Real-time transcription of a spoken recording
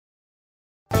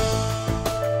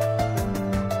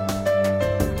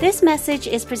This message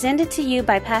is presented to you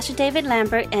by Pastor David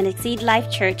Lambert and Exceed Life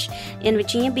Church in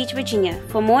Virginia Beach, Virginia.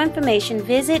 For more information,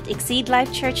 visit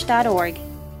exceedlifechurch.org.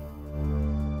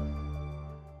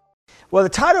 Well, the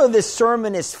title of this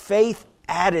sermon is Faith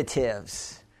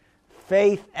Additives.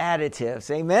 Faith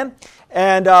Additives. Amen?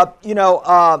 And, I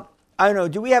don't know,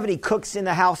 do we have any cooks in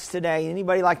the house today?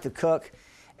 Anybody like to cook?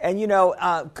 And,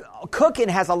 cooking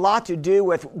has a lot to do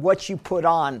with what you put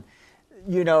on,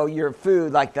 your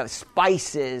food, like the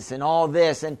spices and all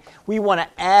this. And we want to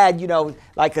add,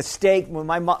 like a steak. When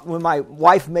my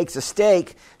wife makes a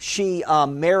steak, she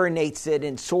marinates it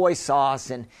in soy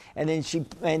sauce, and then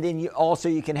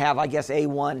you can have, I guess,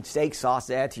 A1 steak sauce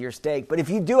to add to your steak. But if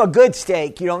you do a good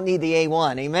steak, you don't need the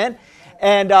A1. Amen.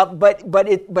 And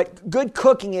but good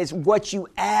cooking is what you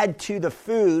add to the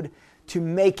food to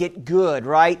make it good,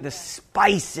 right? The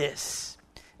spices.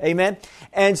 Amen.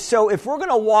 And so if we're going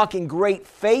to walk in great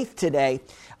faith today,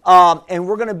 and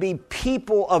we're going to be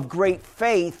people of great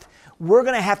faith, we're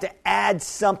going to have to add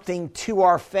something to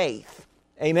our faith.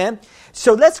 Amen.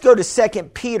 So let's go to 2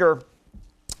 Peter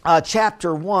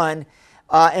chapter 1,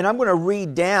 and I'm going to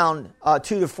read down 2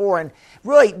 to 4. And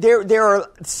really, there are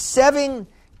 7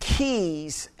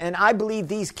 keys, and I believe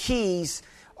these keys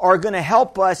are going to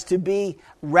help us to be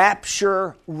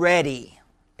rapture ready.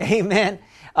 Amen.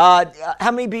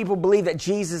 How many people believe that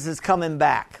Jesus is coming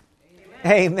back?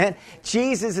 Amen.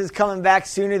 Jesus is coming back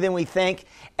sooner than we think.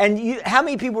 And how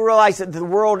many people realize that the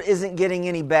world isn't getting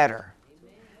any better?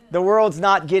 The world's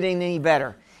not getting any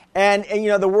better. And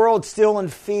the world's still in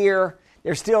fear.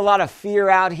 There's still a lot of fear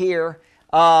out here.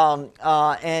 But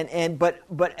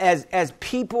as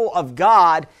people of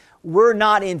God, we're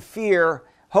not in fear.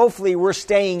 Hopefully, we're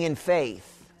staying in faith.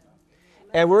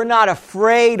 And we're not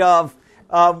afraid of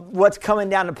what's coming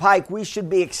down the pike. We should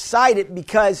be excited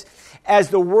because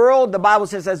the Bible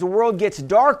says, as the world gets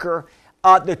darker,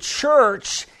 the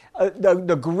church,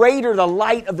 the greater the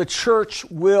light of the church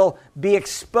will be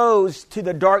exposed to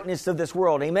the darkness of this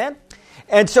world. Amen?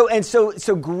 And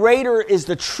so greater is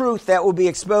the truth that will be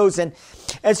exposed. And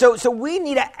so we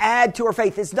need to add to our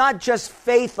faith. It's not just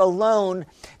faith alone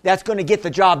that's going to get the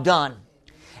job done.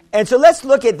 And so let's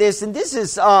look at this. And this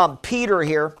is Peter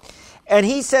here. And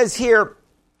he says here,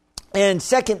 in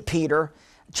 2 Peter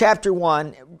chapter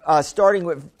 1, starting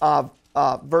with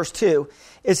verse 2,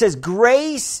 it says,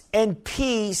 "Grace and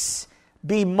peace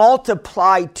be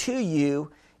multiplied to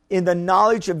you in the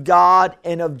knowledge of God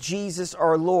and of Jesus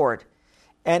our Lord,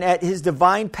 and at His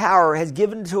divine power has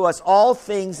given to us all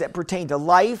things that pertain to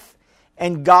life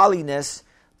and godliness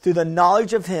through the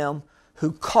knowledge of Him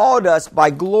who called us by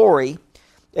glory,"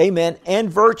 amen, "and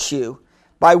virtue,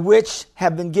 by which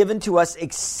have been given to us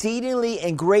exceedingly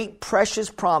and great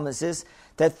precious promises,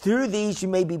 that through these you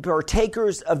may be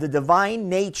partakers of the divine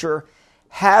nature,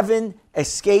 having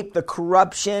escaped the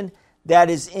corruption that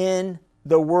is in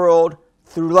the world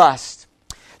through lust."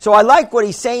 So I like what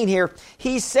he's saying here.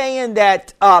 He's saying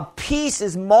that peace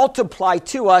is multiplied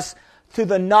to us through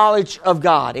the knowledge of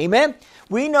God. Amen?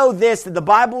 We know this, that the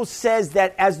Bible says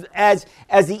that as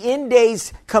the end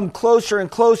days come closer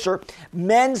and closer,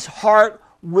 men's heart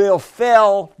will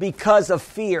fail because of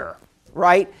fear,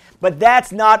 right? But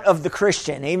that's not of the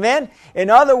Christian. Amen?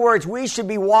 In other words, we should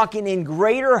be walking in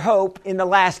greater hope in the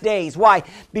last days. Why?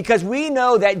 Because we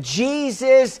know that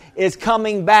Jesus is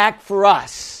coming back for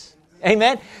us.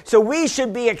 Amen? So we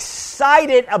should be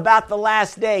excited about the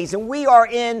last days. And we are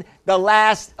in the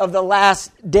last of the last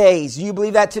days. Do you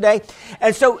believe that today?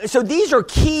 And so these are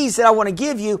keys that I want to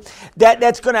give you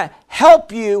that's going to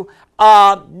help you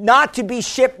not to be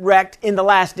shipwrecked in the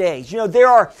last days.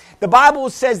 The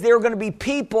Bible says there are going to be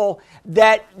people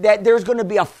that there's going to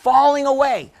be a falling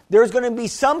away. There's going to be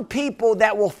some people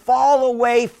that will fall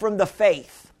away from the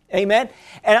faith. Amen?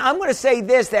 And I'm going to say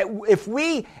this, that if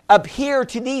we adhere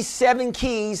to these 7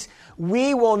 keys,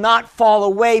 we will not fall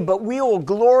away, but we will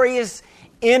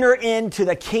enter into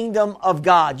the kingdom of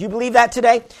God. You believe that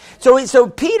today? So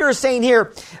Peter is saying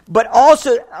here, but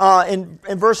also in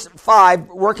verse 5,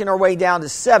 working our way down to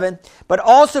 7, but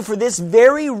also for this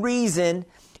very reason,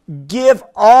 give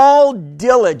all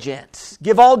diligence.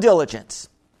 Give all diligence.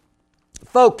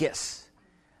 Focus.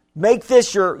 Make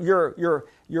this your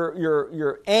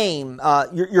aim,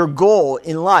 your goal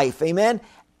in life. Amen?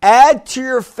 Add to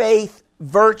your faith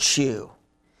virtue,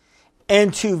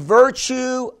 and to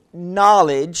virtue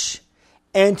knowledge,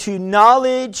 and to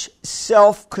knowledge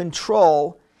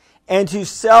self-control, and to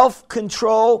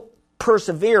self-control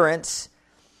perseverance,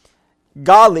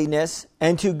 godliness,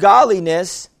 and to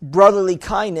godliness brotherly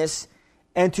kindness,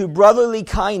 and to brotherly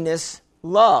kindness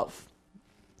love.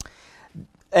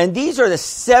 And these are the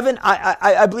seven,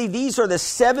 I believe these are the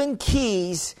 7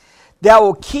 keys that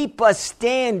will keep us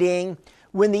standing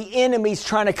when the enemy's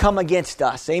trying to come against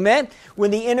us. Amen?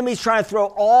 When the enemy's trying to throw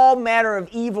all manner of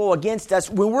evil against us,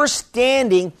 when we're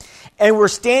standing and we're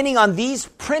standing on these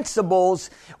principles,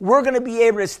 we're going to be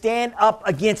able to stand up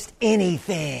against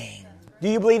anything. Do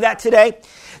you believe that today?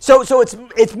 So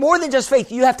it's more than just faith.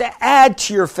 You have to add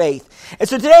to your faith. And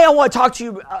so today I want to talk to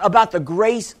you about the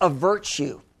grace of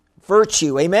virtue.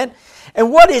 Virtue, amen?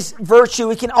 And what is virtue?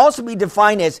 It can also be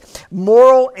defined as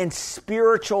moral and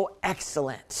spiritual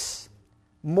excellence.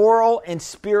 Moral and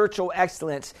spiritual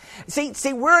excellence.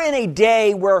 See, we're in a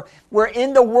day where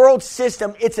in the world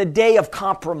system, it's a day of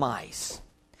compromise.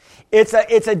 It's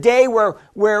a day where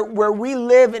we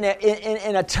live in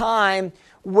a time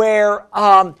where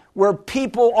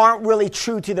people aren't really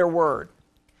true to their word,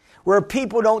 where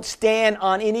people don't stand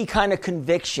on any kind of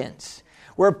convictions,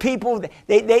 where people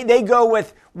they go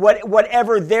with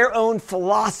whatever their own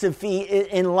philosophy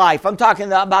in life. I'm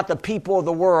talking about the people of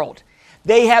the world.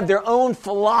 They have their own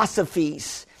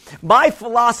philosophies. My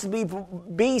philosophy,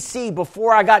 BC,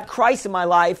 before I got Christ in my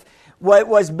life,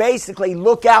 was basically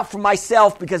look out for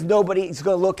myself because nobody's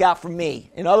going to look out for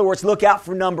me. In other words, look out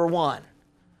for number one.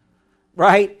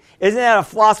 Right? Isn't that a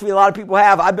philosophy a lot of people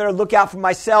have? I better look out for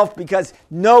myself because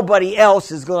nobody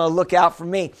else is going to look out for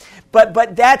me.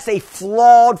 But that's a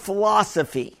flawed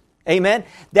philosophy. Amen?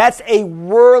 That's a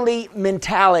worldly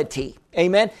mentality.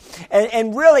 Amen?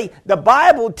 And really, the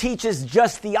Bible teaches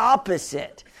just the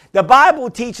opposite. The Bible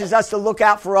teaches us to look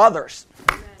out for others.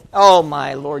 Oh,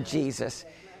 my Lord Jesus.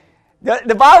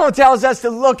 The Bible tells us to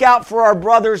look out for our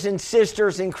brothers and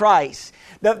sisters in Christ.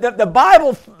 The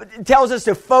Bible tells us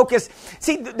to focus.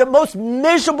 See, the most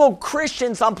miserable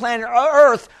Christians on planet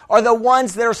Earth are the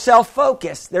ones that are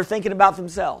self-focused. They're thinking about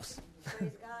themselves.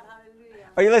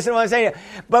 Are you listening to what I'm saying?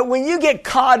 But when you get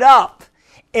caught up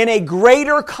in a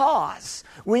greater cause,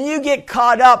 when you get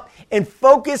caught up in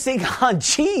focusing on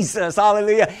Jesus,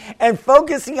 hallelujah, and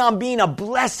focusing on being a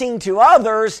blessing to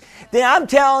others, then I'm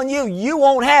telling you, you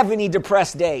won't have any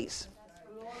depressed days.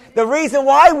 The reason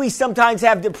why we sometimes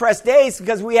have depressed days is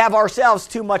because we have ourselves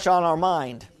too much on our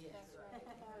mind.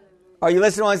 Are you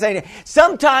listening to what I'm saying?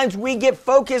 Sometimes we get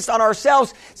focused on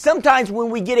ourselves. Sometimes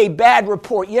when we get a bad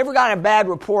report, you ever got a bad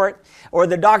report or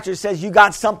the doctor says you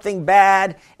got something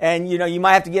bad and you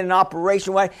might have to get an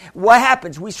operation? What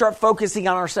happens? We start focusing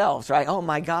on ourselves, right? Oh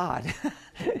my God.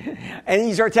 And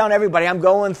you start telling everybody, I'm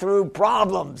going through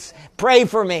problems. Pray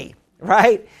for me,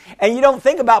 right? And you don't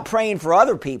think about praying for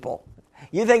other people.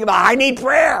 You think about, I need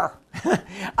prayer.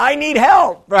 I need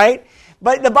help, right?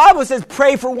 But the Bible says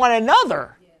pray for one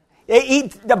another.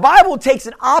 The Bible takes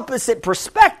an opposite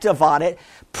perspective on it.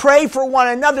 Pray for one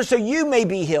another so you may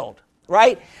be healed,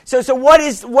 right? So what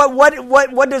does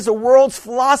the world's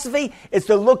philosophy? It's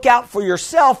to look out for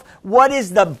yourself. What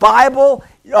is the Bible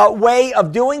way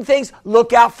of doing things?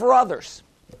 Look out for others.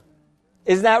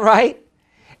 Isn't that right?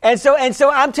 And so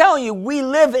I'm telling you, we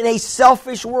live in a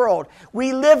selfish world.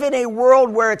 We live in a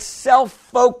world where it's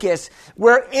self-focused,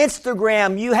 where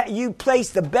Instagram, you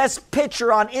place the best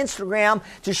picture on Instagram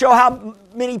to show how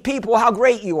many people how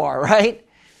great you are, right?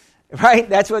 Right?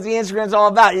 That's what the Instagram's all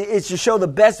about. It's to show the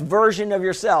best version of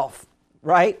yourself,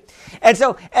 right? And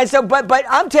so, but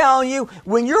I'm telling you,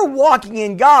 when you're walking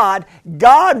in God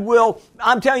will,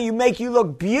 I'm telling you, make you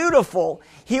look beautiful.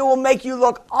 He will make you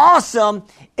look awesome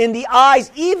in the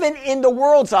eyes, even in the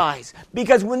world's eyes.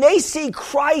 Because when they see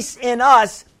Christ in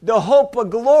us, the hope of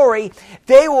glory,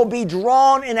 they will be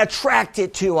drawn and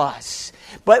attracted to us.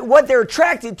 But what they're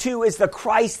attracted to is the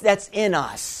Christ that's in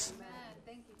us.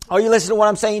 Are you listening to what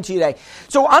I'm saying to you today?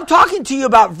 So I'm talking to you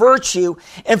about virtue,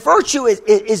 and virtue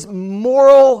is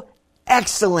moral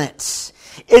excellence.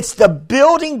 It's the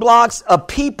building blocks of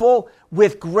people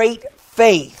with great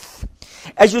faith.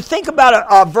 As you think about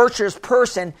a virtuous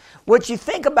person, what you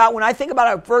think about, when I think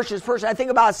about a virtuous person, I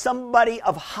think about somebody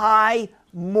of high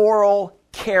moral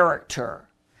character.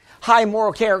 High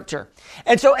moral character.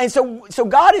 And so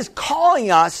God is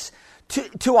calling us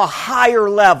to a higher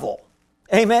level.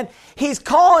 Amen. He's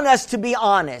calling us to be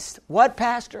honest. What,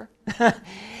 Pastor?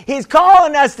 He's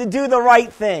calling us to do the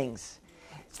right things.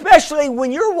 Especially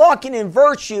when you're walking in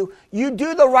virtue, you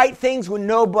do the right things when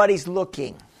nobody's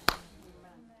looking.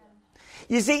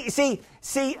 You see,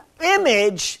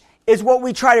 image is what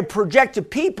we try to project to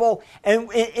people, and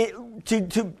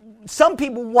to some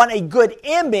people want a good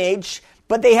image,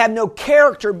 but they have no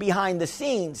character behind the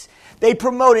scenes. They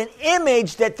promote an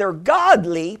image that they're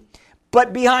godly,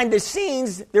 but behind the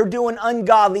scenes, they're doing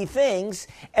ungodly things.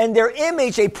 And their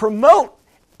image, they promote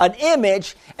an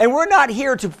image, and we're not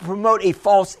here to promote a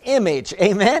false image.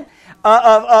 Amen?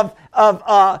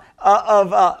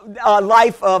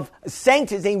 life of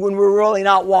sanctity when we're really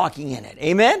not walking in it.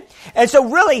 Amen? And so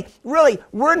really,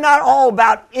 we're not all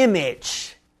about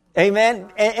image. Amen?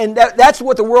 And that's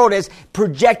what the world is,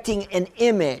 projecting an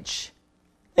image.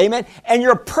 Amen? And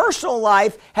your personal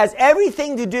life has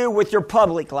everything to do with your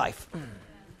public life.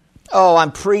 Oh,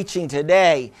 I'm preaching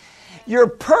today. Your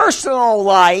personal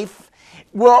life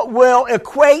will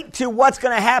equate to what's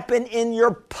going to happen in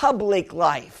your public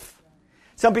life.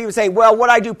 Some people say, well, what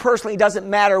I do personally doesn't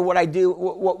matter what I do.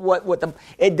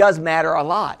 It does matter a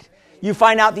lot. You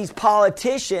find out these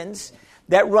politicians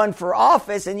that run for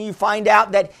office, and you find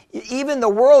out that even the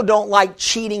world don't like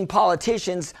cheating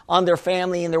politicians on their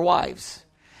family and their wives.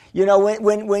 You know,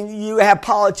 when you have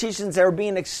politicians that are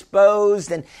being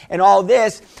exposed and all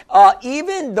this,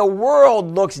 even the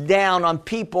world looks down on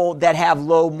people that have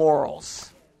low morals.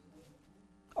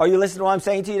 Are you listening to what I'm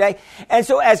saying to you today? And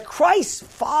so as Christ's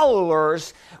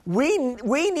followers, we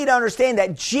need to understand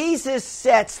that Jesus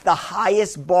sets the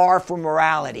highest bar for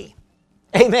morality.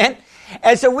 Amen?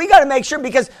 And so we got to make sure,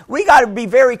 because we got to be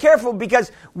very careful,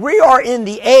 because we are in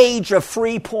the age of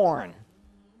free porn.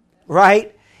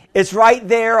 Right? It's right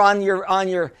there on your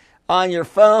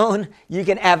phone. You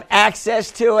can have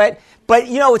access to it. But,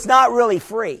 you know, it's not really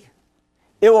free.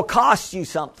 It will cost you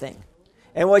something.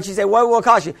 And what you say, what will it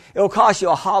cost you? It will cost you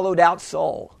a hollowed out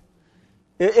soul.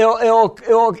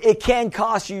 It can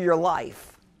cost you your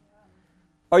life.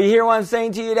 Are you hearing what I'm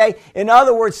saying to you today? In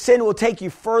other words, sin will take you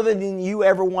further than you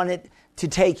ever want it to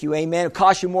take you. Amen. It'll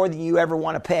cost you more than you ever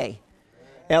want to pay.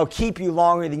 And it'll keep you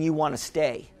longer than you want to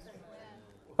stay.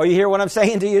 Are you hearing what I'm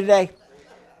saying to you today?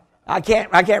 I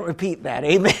can't repeat that.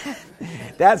 Amen.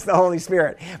 That's the Holy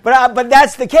Spirit. But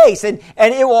that's the case, and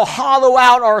it will hollow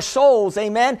out our souls.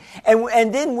 Amen.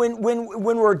 And then when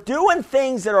we're doing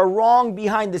things that are wrong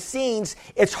behind the scenes,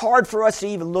 it's hard for us to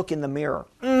even look in the mirror.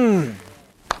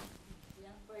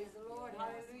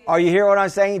 Are you hearing what I'm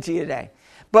saying to you today?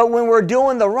 But when we're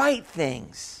doing the right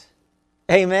things,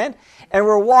 amen, and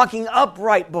we're walking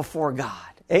upright before God,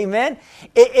 amen,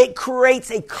 it creates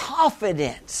a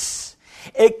confidence.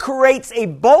 It creates a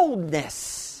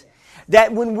boldness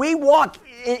that when we walk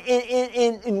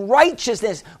in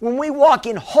righteousness, when we walk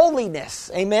in holiness,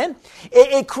 amen,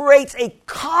 it creates a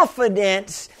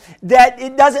confidence that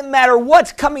it doesn't matter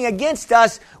what's coming against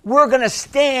us, we're going to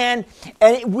stand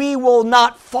and we will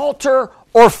not falter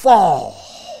or fall.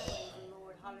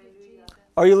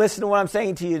 Are you listening to what I'm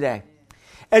saying to you today?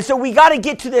 And so we got to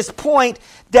get to this point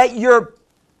that your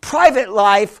private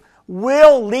life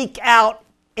will leak out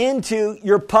into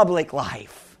your public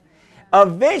life.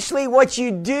 Eventually, what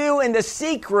you do in the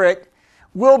secret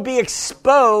will be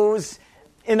exposed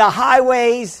in the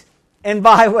highways and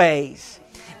byways.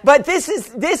 But this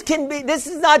is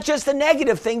not just a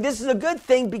negative thing. This is a good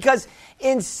thing, because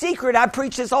in secret, I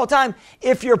preach this all the time,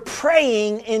 if you're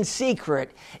praying in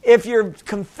secret, if you're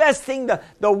confessing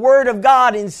the Word of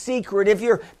God in secret, if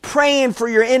you're praying for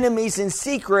your enemies in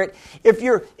secret, if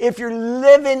you're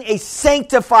living a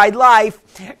sanctified life,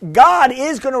 God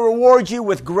is going to reward you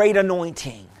with great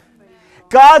anointing.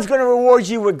 God's going to reward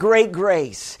you with great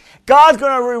grace. God's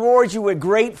going to reward you with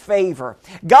great favor.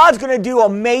 God's going to do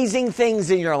amazing things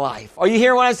in your life. Are you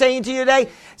hearing what I'm saying to you today?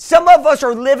 Some of us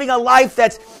are living a life you're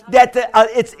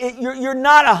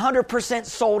not 100%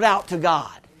 sold out to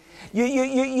God.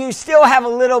 You still have a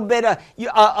little bit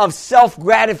of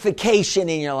self-gratification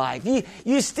in your life.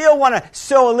 You still want to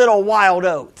sow a little wild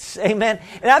oats. Amen?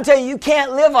 And I'm telling you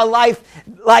can't live a life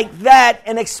like that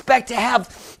and expect to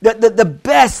have the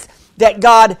best that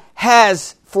God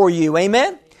has for you.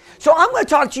 Amen? So I'm going to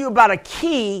talk to you about a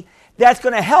key that's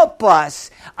going to help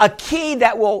us, a key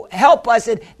that will help us,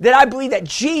 and that I believe that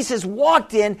Jesus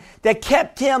walked in, that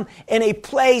kept him in a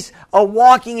place of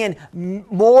walking in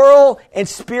moral and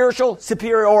spiritual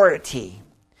superiority.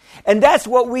 And that's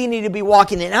what we need to be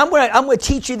walking in. I'm going to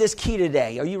teach you this key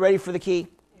today. Are you ready for the key?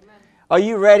 Amen. Are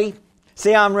you ready?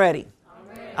 Say, I'm ready.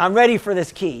 I'm ready for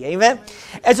this key. Amen?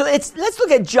 And so let's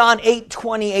look at John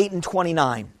 8:28 and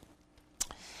 29.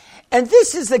 And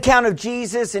this is the account of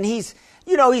Jesus, and he's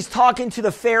talking to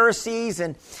the Pharisees,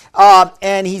 and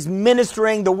he's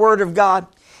ministering the Word of God.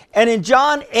 And in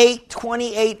John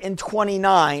 8:28 and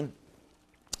 29,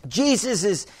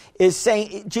 Jesus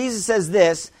says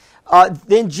this,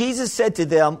 then Jesus said to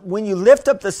them, when you lift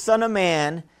up the Son of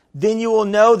Man, then you will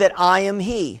know that I am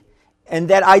He, and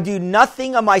that I do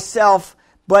nothing of myself,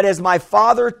 but as my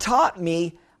Father taught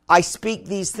me, I speak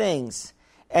these things.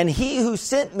 And He who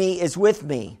sent me is with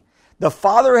me. The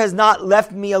Father has not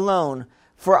left me alone,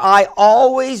 for I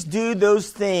always do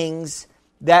those things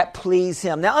that please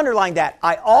Him. Now underline that.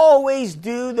 I always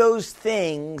do those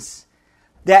things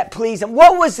that pleased him.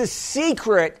 What was the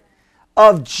secret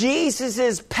of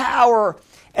Jesus' power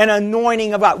and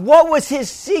anointing of God? What was his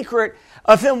secret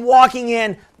of him walking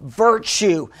in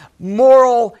virtue,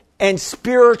 moral and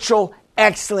spiritual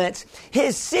excellence?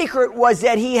 His secret was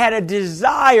that he had a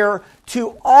desire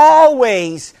to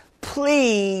always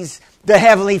please the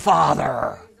Heavenly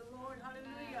Father.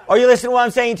 Are you listening to what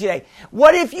I'm saying today?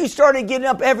 What if you started getting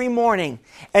up every morning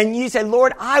and you said,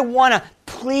 Lord, I want to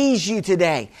please you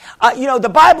today?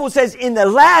 The Bible says in the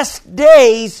last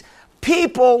days,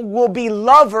 people will be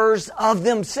lovers of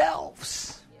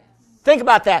themselves. Think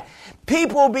about that.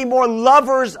 People will be more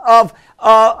lovers of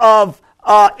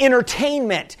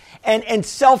entertainment and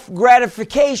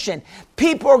self-gratification.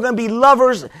 People are going to be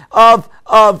lovers of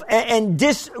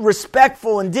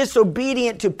disrespectful and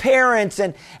disobedient to parents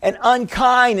and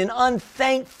unkind and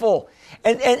unthankful.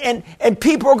 And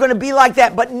people are going to be like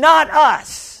that, but not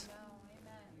us.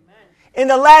 In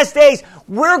the last days,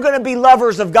 we're going to be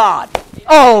lovers of God.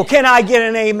 Oh, can I get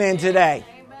an amen today?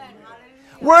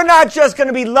 We're not just going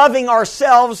to be loving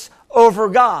ourselves over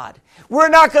God. We're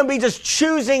not going to be just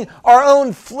choosing our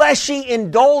own fleshy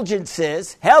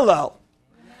indulgences,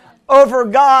 over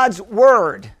God's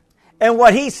word and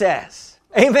what He says.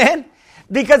 Amen?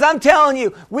 Because I'm telling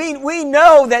you, we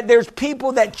know that there's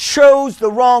people that chose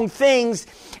the wrong things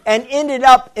and ended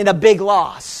up in a big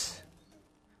loss.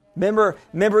 Remember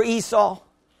Esau?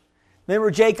 Remember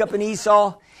Jacob and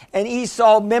Esau? And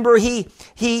Esau, remember he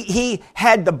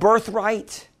had the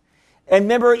birthright. And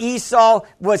remember Esau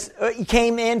he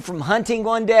came in from hunting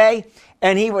one day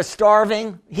and he was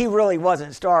starving. He really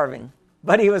wasn't starving,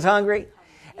 but he was hungry.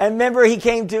 And remember he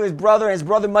came to his brother, and his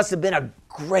brother must have been a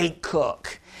great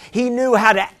cook. He knew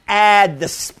how to add the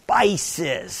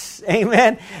spices,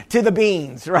 amen, to the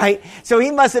beans, right? So he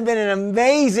must have been an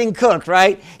amazing cook,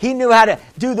 right? He knew how to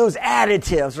do those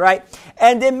additives, right?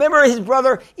 And then remember his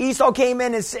brother Esau came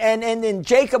in and then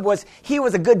Jacob was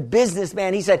a good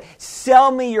businessman. He said,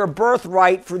 sell me your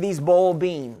birthright for these bowl of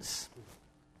beans.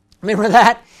 Remember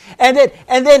that? And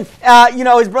then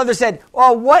his brother said,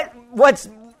 well, what's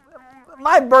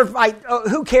my birthright?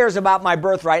 Who cares about my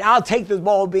birthright? I'll take the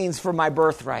bowl of beans for my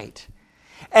birthright.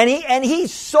 And he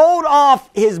sold off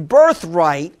his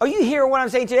birthright. Are you hearing what I'm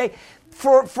saying today?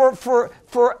 For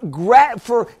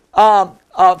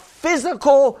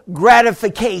physical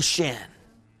gratification.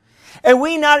 And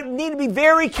we need to be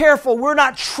very careful. We're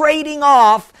not trading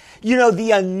off,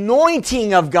 the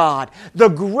anointing of God, the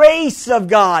grace of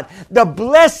God, the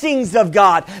blessings of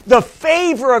God, the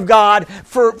favor of God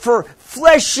for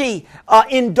fleshy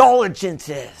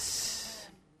indulgences.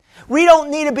 We don't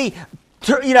need to be,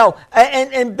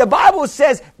 and the Bible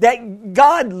says that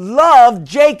God loved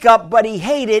Jacob, but He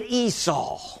hated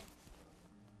Esau.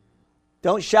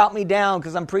 Don't shout me down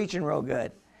because I'm preaching real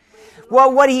good.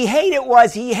 Well, what he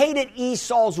hated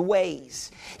Esau's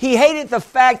ways. He hated the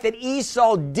fact that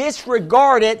Esau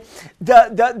disregarded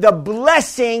the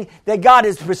blessing that God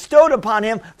has bestowed upon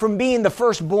him from being the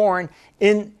firstborn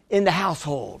in the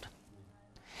household.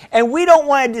 And we don't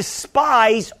want to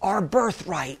despise our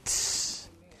birthrights.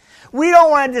 We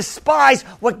don't want to despise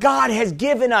what God has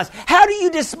given us. How do you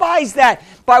despise that?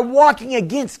 By walking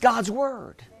against God's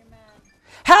word.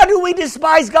 How do we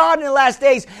despise God in the last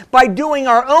days? By doing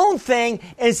our own thing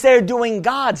instead of doing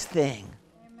God's thing.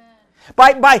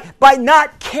 Amen. By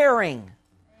not caring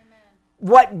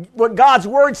what God's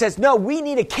word says. No, we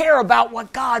need to care about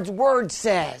what God's word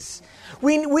says.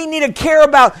 We need to care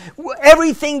about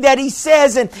everything that He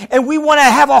says, and we want to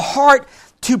have a heart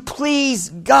to please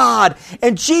God.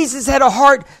 And Jesus had a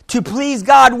heart to please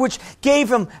God, which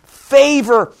gave Him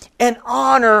favor and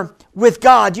honor with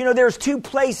God. There's two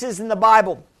places in the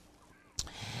Bible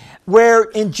where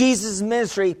in Jesus'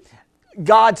 ministry,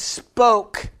 God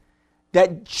spoke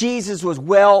that Jesus was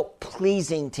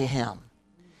well-pleasing to Him.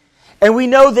 And we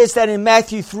know this, that in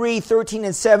Matthew 3:13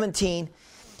 and 17,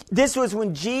 this was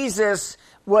when Jesus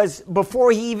was,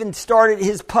 before He even started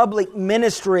His public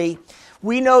ministry,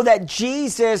 we know that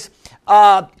Jesus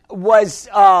was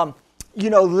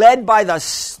led by the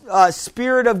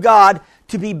Spirit of God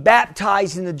to be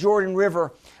baptized in the Jordan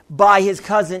River by His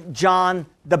cousin John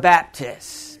the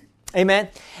Baptist. Amen.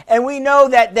 And we know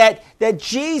that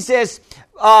Jesus,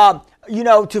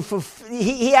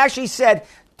 he actually said,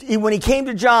 when he came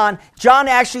to John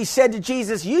actually said to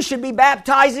Jesus, "You should be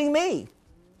baptizing me."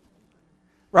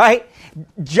 Right?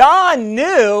 John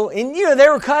knew, and they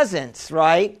were cousins,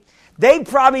 right? They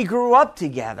probably grew up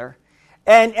together.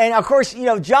 And of course,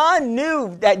 John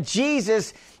knew that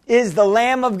Jesus is the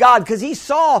Lamb of God, because he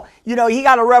saw, he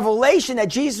got a revelation that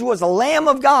Jesus was the Lamb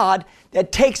of God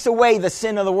that takes away the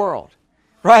sin of the world,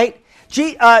 right?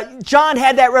 John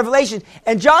had that revelation,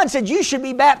 and John said, you should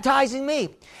be baptizing me.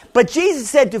 But Jesus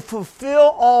said to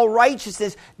fulfill all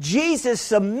righteousness, Jesus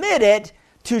submitted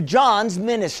to John's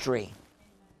ministry.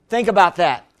 Think about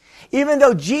that. Even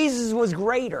though Jesus was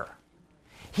greater,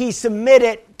 he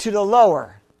submitted to the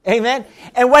lower. Amen?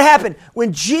 And what happened?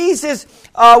 When Jesus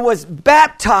was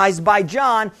baptized by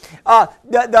John,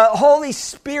 the Holy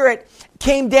Spirit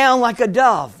came down like a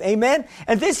dove. Amen?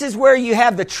 And this is where you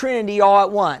have the Trinity all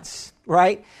at once,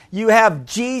 right? You have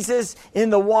Jesus in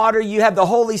the water. You have the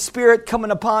Holy Spirit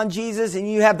coming upon Jesus. And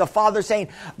you have the Father saying,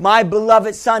 my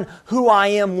beloved Son, who I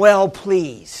am well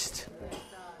pleased.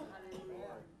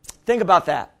 Think about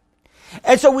that.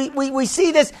 And so we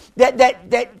see this,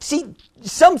 see,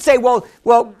 some say,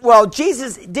 well,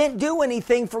 Jesus didn't do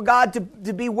anything for God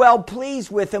to be well pleased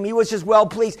with him. He was just well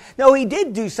pleased. No, he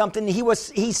did do something.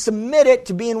 He submitted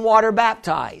to being water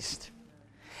baptized.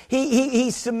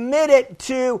 He submitted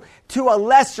to a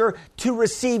lesser to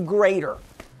receive greater.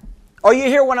 Are you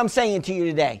hear what I'm saying to you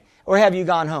today? Or have you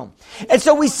gone home? And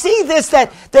so we see this,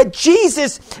 that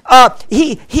Jesus,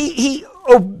 he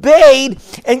obeyed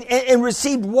and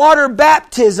received water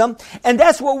baptism. And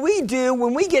that's what we do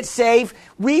when we get saved.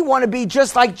 We want to be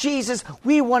just like Jesus.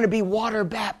 We want to be water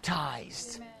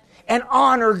baptized. Amen. And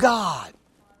honor God.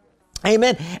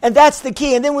 Amen. And that's the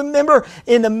key. And then remember,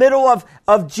 in the middle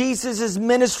of Jesus'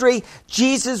 ministry,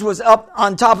 Jesus was up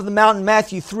on top of the mountain,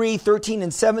 Matthew 3:13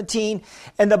 and 17.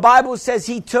 And the Bible says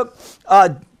he took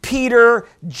Peter,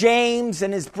 James,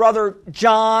 and his brother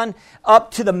John up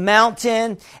to the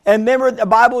mountain. And remember, the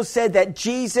Bible said that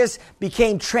Jesus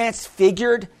became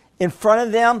transfigured in front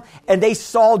of them, and they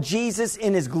saw Jesus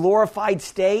in his glorified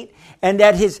state, and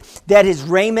that his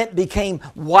raiment became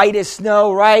white as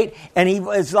snow, right? And it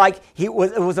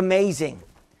was amazing.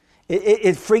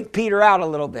 It freaked Peter out a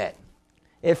little bit.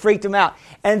 It freaked him out.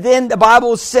 And then the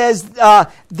Bible says that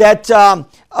the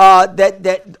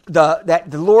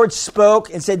Lord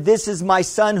spoke and said, "This is my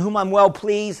Son whom I'm well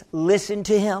pleased. Listen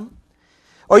to him."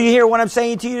 Or you hear what I'm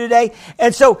saying to you today?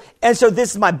 And so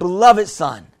this is my beloved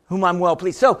Son whom I'm well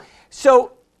pleased.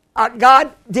 So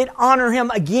God did honor him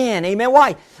again. Amen.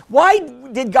 Why? Why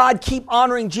did God keep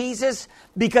honoring Jesus?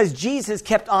 Because Jesus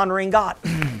kept honoring God.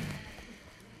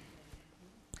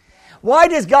 Why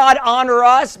does God honor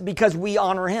us? Because we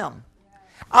honor him.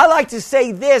 I like to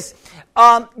say this.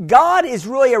 God is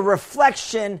really a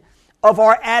reflection of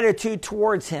our attitude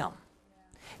towards him.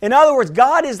 In other words,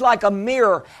 God is like a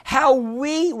mirror. How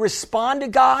we respond to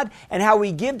God and how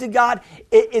we give to God,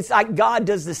 it's like God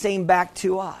does the same back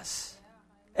to us.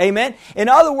 Amen? In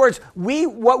other words,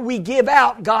 what we give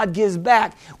out, God gives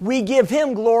back. We give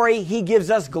him glory, he gives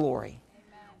us glory.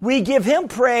 We give him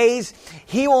praise,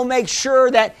 he will make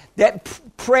sure that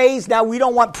praise, now we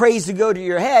don't want praise to go to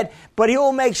your head, but he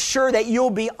will make sure that you'll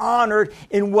be honored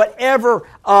in whatever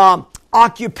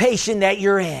occupation that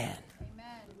you're in.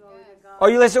 Are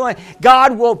you listening?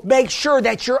 God will make sure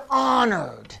that you're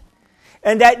honored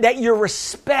and that you're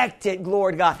respected,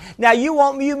 glory to God. Now,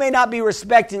 you may not be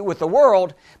respected with the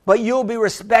world, but you'll be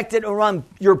respected around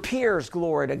your peers,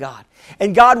 glory to God.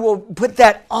 And God will put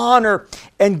that honor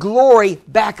and glory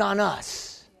back on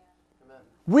us.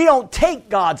 We don't take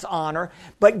God's honor,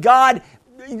 but God,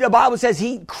 the Bible says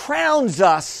he crowns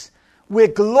us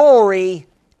with glory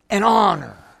and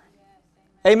honor.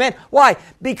 Amen. Why?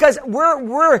 Because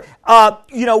we're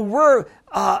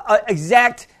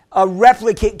exact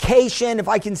replication, if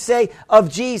I can say,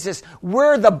 of Jesus.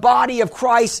 We're the body of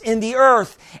Christ in the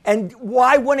earth. And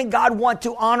why wouldn't God want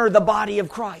to honor the body of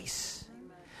Christ?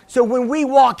 So when we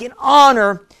walk in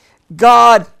honor,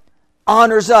 God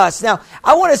honors us. Now,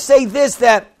 I want to say this,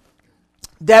 that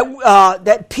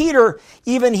Peter,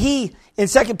 even he, in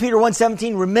 2 Peter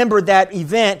 1:17, remembered that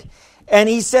event. And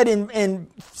he said in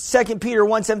 2 Peter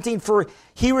 1:17, "For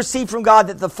he received from God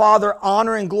that the Father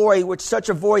honor and glory, which such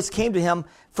a voice came to him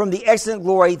from the excellent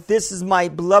glory. This is my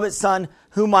beloved Son,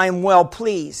 whom I am well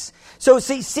pleased." So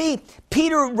see,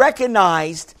 Peter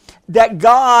recognized that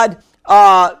God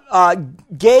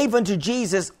gave unto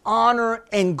Jesus honor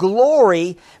and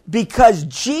glory because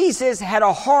Jesus had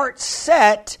a heart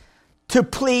set to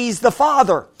please the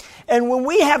Father. And when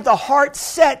we have the heart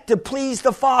set to please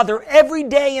the Father every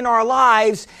day in our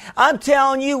lives, I'm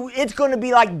telling you, it's going to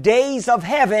be like days of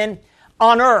heaven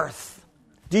on earth.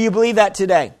 Do you believe that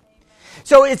today?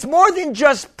 So it's more than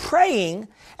just praying.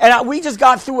 And we just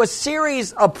got through a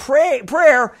series of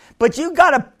prayer, but you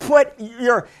got to put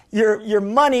your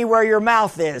money where your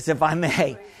mouth is, if I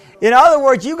may. In other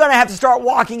words, you're going to have to start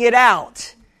walking it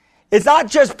out. It's not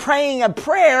just praying a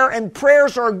prayer, and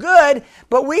prayers are good,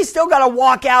 but we still got to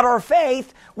walk out our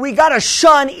faith. We got to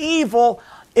shun evil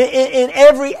in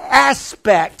every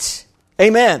aspect.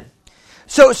 Amen.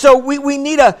 So we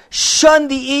need to shun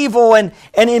the evil and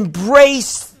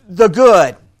embrace the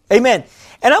good. Amen.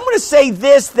 And I'm going to say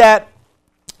this, that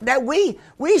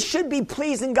we should be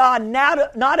pleasing God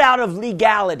not out of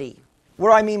legality. What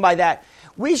do I mean by that?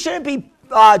 We shouldn't be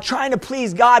trying to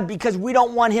please God because we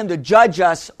don't want Him to judge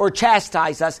us or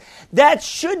chastise us. That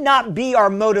should not be our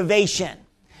motivation.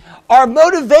 Our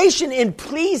motivation in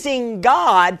pleasing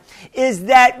God is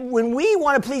that when we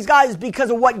want to please God is because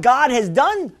of what God has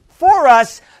done for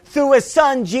us through His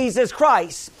Son, Jesus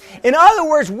Christ. In other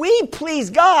words, we please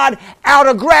God out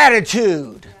of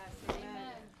gratitude.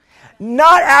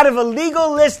 Not out of a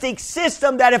legalistic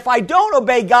system that if I don't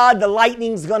obey God, the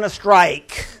lightning's going to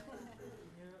strike.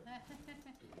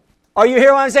 Are you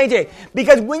hearing what I'm saying to you?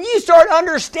 Because when you start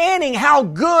understanding how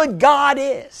good God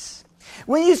is,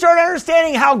 when you start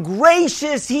understanding how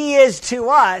gracious He is to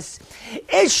us,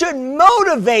 it should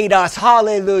motivate us,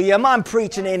 hallelujah, I'm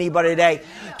preaching to anybody today,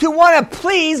 to want to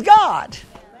please God.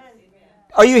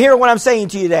 Are you hearing what I'm saying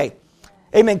to you today?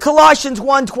 Amen. Colossians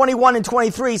 1:21 and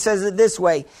 23 says it this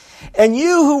way. And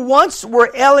you who once were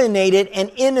alienated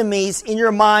and enemies in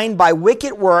your mind by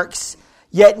wicked works,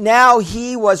 yet now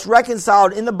He was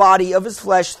reconciled in the body of His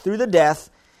flesh through the death,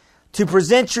 to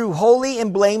present you holy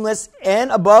and blameless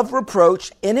and above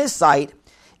reproach in His sight,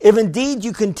 if indeed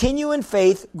you continue in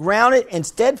faith, grounded and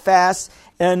steadfast,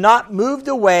 and are not moved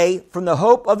away from the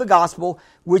hope of the gospel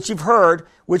which you've heard,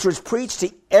 which was preached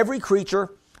to every creature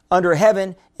under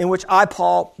heaven, in which I,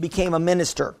 Paul, became a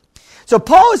minister. So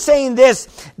Paul is saying this,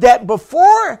 that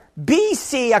before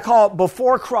BC, I call it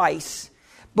before Christ,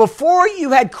 before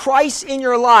you had Christ in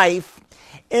your life,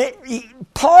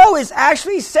 Paul is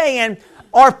actually saying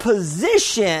our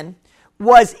position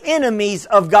was enemies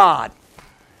of God.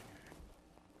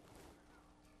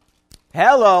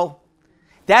 Hello.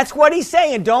 That's what he's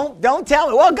saying. Don't tell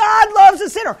me, well, God loves the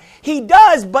sinner. He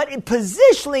does, but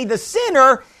positionally, the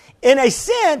sinner, in a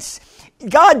sense,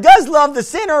 God does love the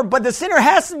sinner, but the sinner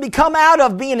has to become out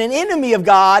of being an enemy of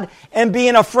God and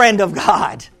being a friend of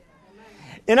God.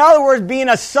 In other words, being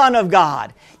a son of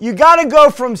God. You got to go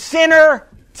from sinner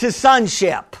to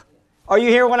sonship. Are you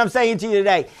hearing what I'm saying to you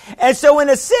today? And so in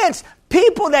a sense,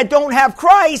 people that don't have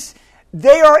Christ,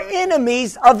 they are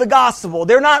enemies of the gospel.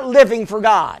 They're not living for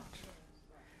God.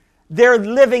 They're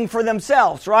living for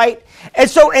themselves, right? And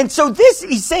so this,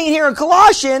 he's saying here in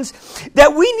Colossians,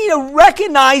 that we need to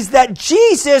recognize that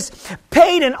Jesus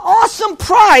paid an awesome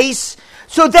price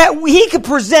so that He could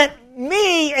present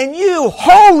me and you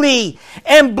holy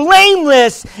and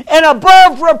blameless and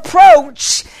above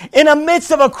reproach in the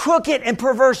midst of a crooked and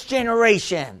perverse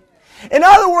generation. In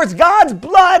other words, God's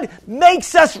blood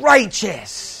makes us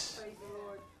righteous.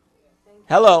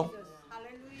 Hello.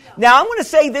 Now I'm going to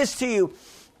say this to you.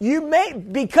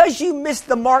 Because you miss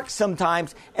the mark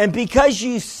sometimes and because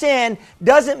you sin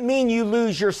doesn't mean you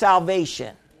lose your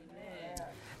salvation.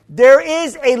 There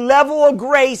is a level of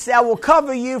grace that will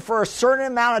cover you for a certain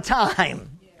amount of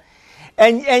time.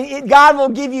 And God will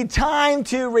give you time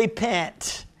to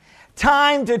repent,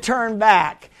 time to turn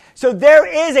back. So there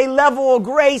is a level of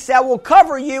grace that will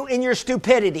cover you in your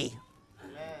stupidity.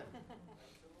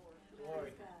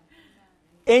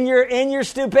 In your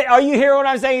stupid, are you hearing what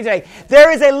I'm saying today?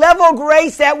 There is a level of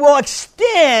grace that will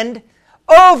extend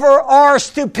over our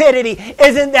stupidity.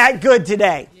 Isn't that good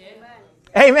today?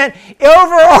 Amen.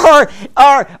 Over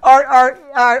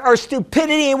our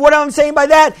stupidity. And what I'm saying by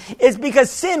that is because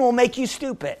sin will make you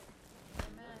stupid.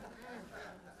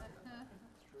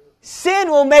 Sin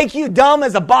will make you dumb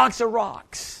as a box of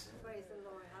rocks.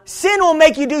 Sin will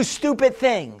make you do stupid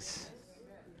things.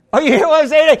 Are you hearing what I'm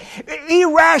saying today?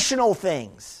 Irrational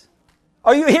things.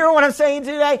 Are you hearing what I'm saying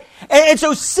today? And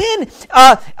so sin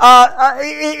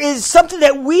is something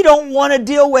that we don't want to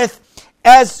deal with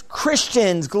as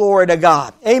Christians, glory to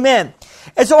God. Amen.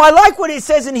 And so I like what it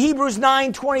says in Hebrews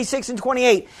 9, 26 and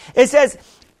 28. It says,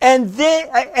 and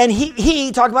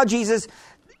he talking about Jesus,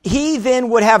 He then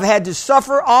would have had to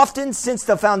suffer often since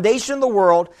the foundation of the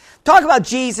world. Talk about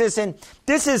Jesus, and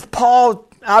this is Paul.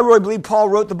 I really believe Paul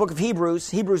wrote the book of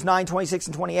Hebrews 9, 26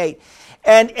 and 28.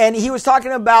 And he was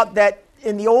talking about that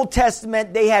in the Old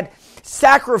Testament, they had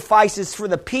sacrifices for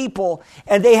the people,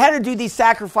 and they had to do these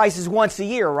sacrifices once a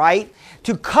year, right?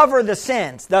 To cover the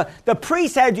sins. The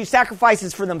priests had to do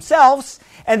sacrifices for themselves,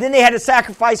 and then they had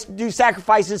to do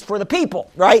sacrifices for the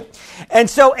people, right?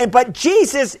 But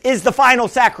Jesus is the final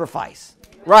sacrifice,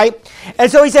 right?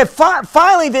 And so he said,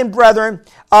 finally then, brethren,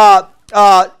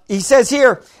 he says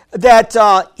here,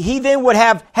 that He then would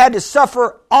have had to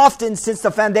suffer often since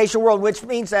the foundation of the world, which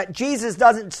means that Jesus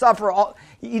doesn't suffer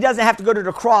He doesn't have to go to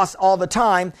the cross all the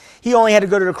time. He only had to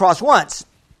go to the cross once.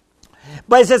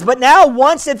 But it says, but now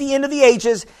once at the end of the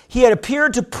ages, he had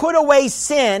appeared to put away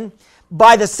sin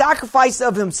by the sacrifice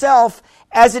of himself,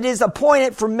 as it is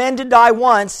appointed for men to die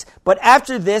once, but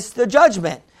after this, the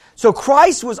judgment. So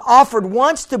Christ was offered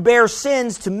once to bear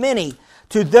sins to many.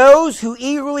 To those who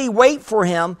eagerly wait for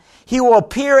him, he will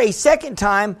appear a second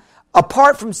time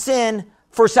apart from sin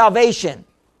for salvation.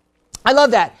 I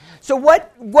love that. So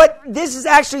what this is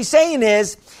actually saying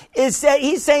is that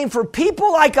he's saying for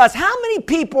people like us, how many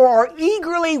people are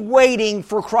eagerly waiting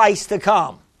for Christ to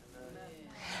come?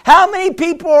 How many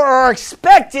people are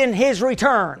expecting his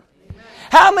return?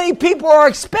 How many people are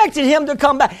expecting him to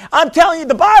come back? I'm telling you,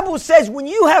 the Bible says when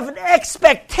you have an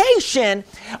expectation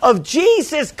of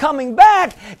Jesus coming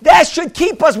back, that should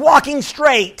keep us walking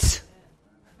straight.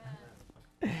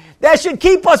 That should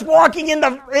keep us walking in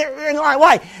line.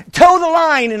 Why? Toe the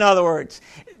line, in other words.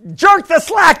 Jerk the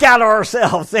slack out of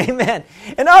ourselves. Amen.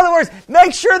 In other words,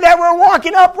 make sure that we're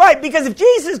walking upright. Because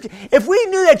if we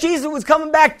knew that Jesus was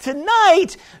coming back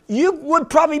tonight, you would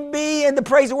probably be in the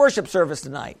praise and worship service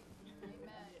tonight.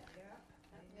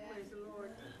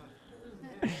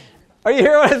 Are you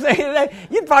hearing what I'm saying today?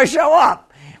 You'd probably show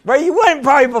up. But you wouldn't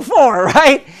probably before,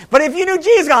 right? But if you knew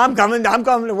Jesus, I'm coming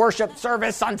to worship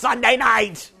service on Sunday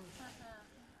night.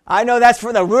 I know that's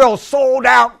for the real sold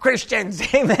out Christians.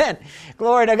 Amen.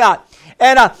 Glory to God.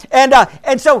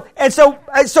 And so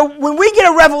when we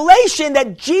get a revelation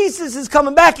that Jesus is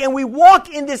coming back and we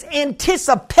walk in this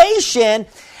anticipation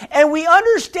and we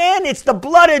understand it's the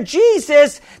blood of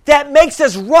Jesus that makes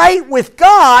us right with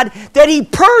God, that he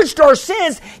purged our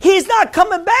sins, he's not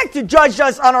coming back to judge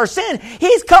us on our sin.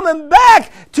 He's coming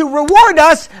back to reward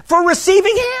us for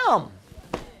receiving him.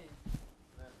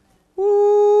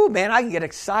 Ooh, man, I can get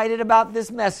excited about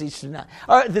this message tonight,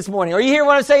 or this morning. Are you hearing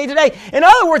what I'm saying today? In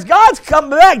other words, God's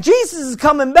coming back. Jesus is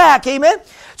coming back. Amen?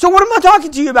 So what am I talking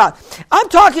to you about? I'm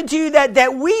talking to you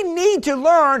that we need to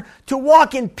learn to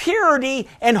walk in purity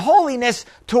and holiness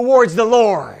towards the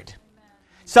Lord.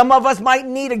 Some of us might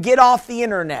need to get off the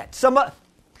internet.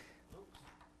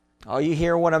 Are you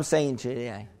hearing what I'm saying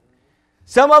today?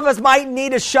 Some of us might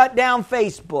need to shut down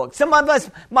Facebook. Some of us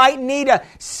might need to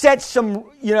set some,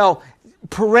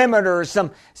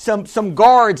 perimeters, some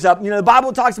guards up. The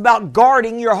Bible talks about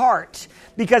guarding your heart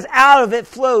because out of it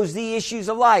flows the issues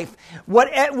of life.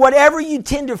 Whatever you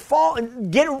tend to fall,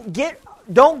 don't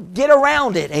get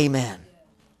around it. Amen.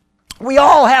 We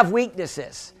all have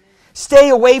weaknesses. Stay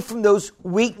away from those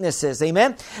weaknesses.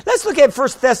 Amen. Let's look at 1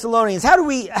 Thessalonians. How do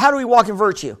we walk in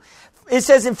virtue? It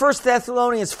says in 1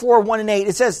 Thessalonians 4:1-8,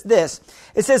 it says this.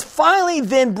 It says, finally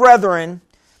then, brethren,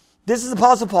 this is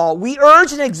Apostle Paul, we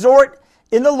urge and exhort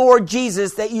in the Lord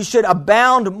Jesus that you should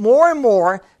abound more and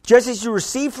more, just as you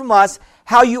receive from us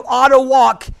how you ought to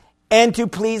walk and to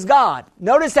please God.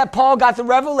 Notice that Paul got the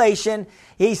revelation.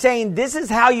 He's saying this is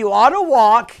how you ought to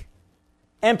walk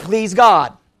and please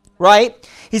God, right?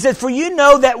 He says, for you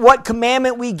know that what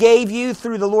commandment we gave you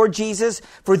through the Lord Jesus,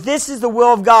 for this is the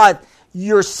will of God,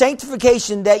 your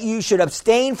sanctification, that you should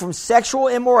abstain from sexual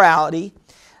immorality,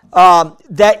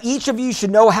 that each of you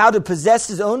should know how to possess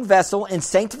his own vessel in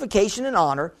sanctification and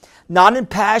honor, not in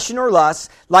passion or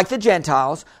lust, like the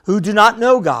Gentiles who do not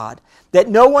know God, that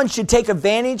no one should take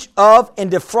advantage of and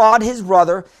defraud his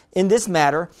brother in this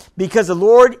matter, because the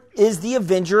Lord is the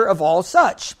avenger of all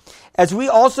such. As we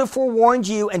also forewarned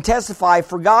you and testify,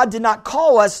 for God did not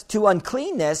call us to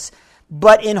uncleanness,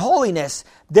 but in holiness.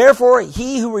 Therefore,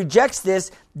 he who rejects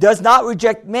this does not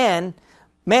reject man,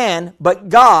 but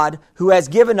God, who has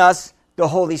given us the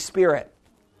Holy Spirit.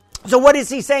 So what is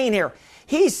he saying here?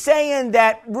 He's saying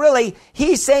that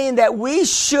we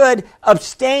should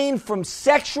abstain from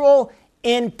sexual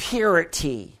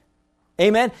impurity.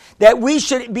 Amen. That we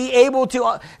should be able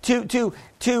to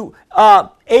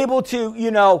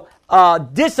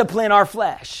discipline our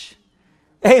flesh.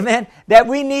 Amen. That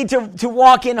we need to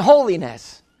walk in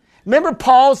holiness. Remember,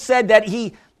 Paul said that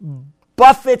he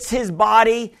buffets his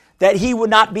body that he would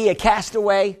not be a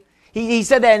castaway. He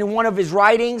said that in one of his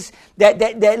writings, that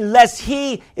unless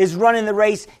he is running the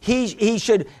race, he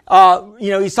should,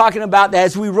 he's talking about that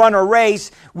as we run a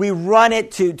race, we run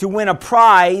it to win a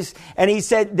prize. And he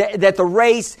said that the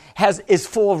race is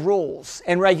full of rules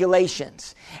and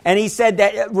regulations. And he said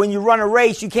that when you run a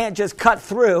race, you can't just cut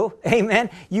through,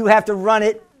 amen. You have to run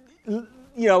it,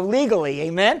 legally,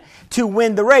 amen, to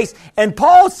win the race. And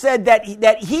Paul said that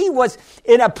he was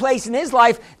in a place in his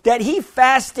life that he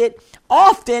fasted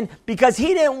often because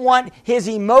he didn't want his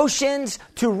emotions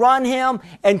to run him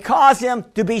and cause him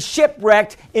to be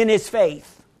shipwrecked in his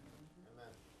faith.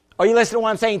 Are you listening to what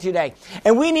I'm saying today?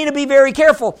 And we need to be very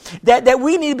careful that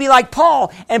we need to be like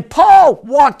Paul. And Paul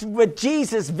walked with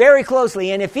Jesus very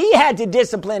closely. And if he had to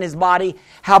discipline his body,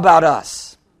 how about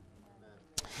us?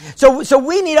 So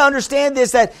we need to understand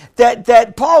this,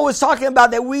 that Paul was talking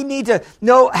about, that we need to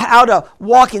know how to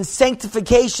walk in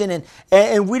sanctification,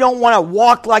 and we don't want to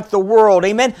walk like the world.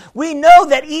 Amen? We know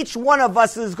that each one of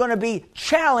us is going to be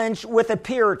challenged with a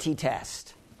purity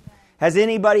test. Has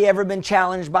anybody ever been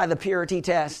challenged by the purity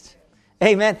test?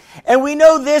 Amen. And we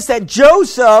know this, that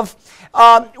Joseph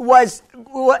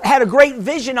had a great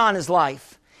vision on his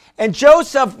life. And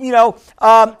Joseph, knew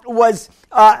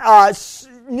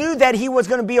that he was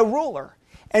going to be a ruler.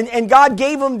 And God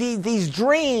gave him these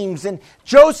dreams. And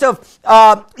Joseph,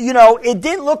 it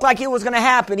didn't look like it was going to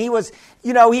happen. He was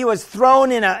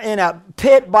thrown in a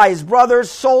pit by his brothers,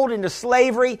 sold into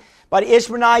slavery by the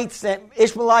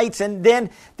Ishmaelites, and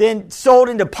then sold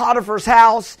into Potiphar's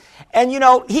house. And,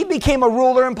 he became a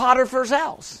ruler in Potiphar's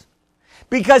house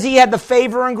because he had the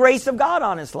favor and grace of God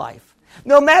on his life.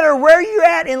 No matter where you're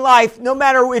at in life, no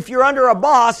matter if you're under a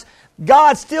boss,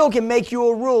 God still can make you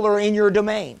a ruler in your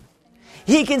domain.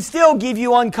 He can still give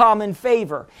you uncommon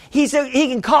favor. He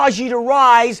can cause you to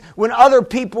rise when other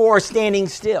people are standing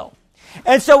still.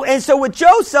 And so with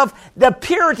Joseph, the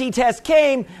purity test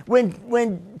came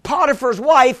when Potiphar's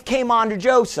wife came on to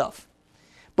Joseph.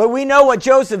 But we know what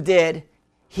Joseph did.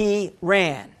 He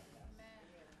ran.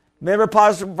 Remember,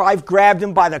 Potiphar's wife grabbed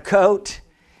him by the coat,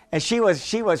 and she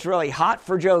was really hot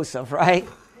for Joseph, right?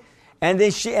 And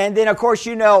then of course,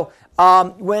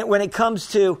 when it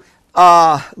comes to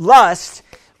lust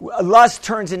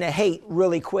turns into hate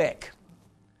really quick.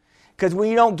 Because when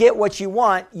you don't get what you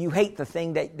want, you hate the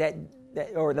thing that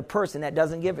or the person that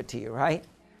doesn't give it to you, right?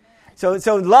 So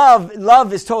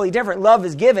love is totally different. Love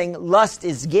is giving, lust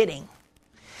is getting.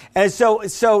 And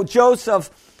so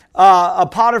Joseph,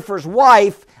 Potiphar's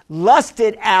wife,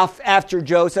 lusted after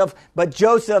Joseph, but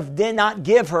Joseph did not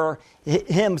give her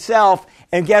himself.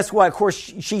 And guess what? Of course,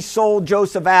 she sold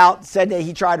Joseph out, said that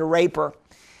he tried to rape her,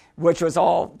 which was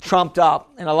all trumped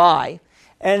up and a lie.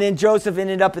 And then Joseph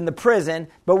ended up in the prison,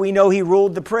 but we know he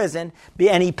ruled the prison,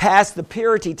 and he passed the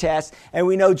purity test, and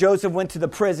we know Joseph went to the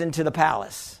prison, to the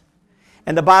palace.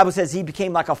 And the Bible says he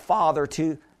became like a father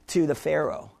to the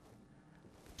Pharaoh.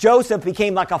 Joseph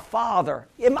became like a father.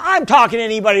 I'm talking to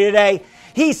anybody today.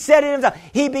 He said it himself.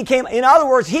 In other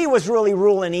words, he was really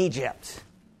ruling Egypt.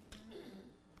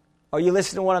 Are you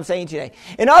listening to what I'm saying today?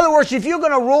 In other words, if you're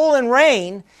going to rule and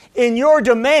reign in your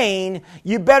domain,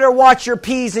 you better watch your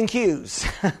P's and Q's.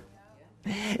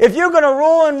 If you're going to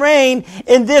rule and reign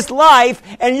in this life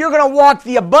and you're going to walk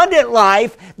the abundant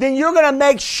life, then you're going to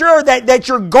make sure that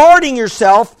you're guarding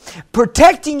yourself,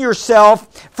 protecting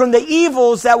yourself from the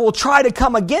evils that will try to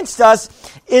come against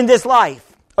us in this life.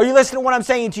 Are you listening to what I'm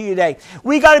saying to you today?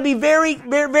 We got to be very,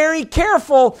 very, very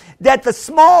careful that the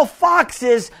small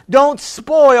foxes don't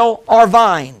spoil our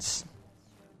vines.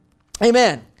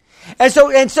 Amen. And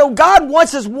so God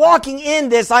wants us walking in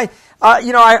this. I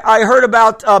heard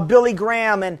about Billy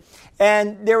Graham,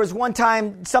 and there was one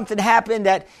time something happened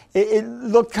that it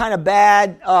looked kind of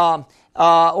bad,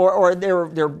 or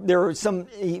there were some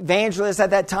evangelists at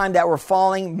that time that were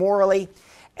falling morally.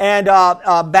 And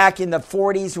back in the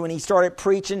 40s when he started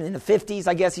preaching, in the 50s,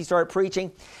 I guess he started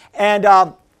preaching. And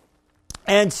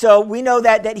so we know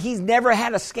that he's never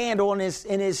had a scandal in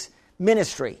his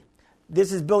ministry.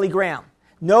 This is Billy Graham.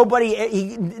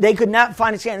 They could not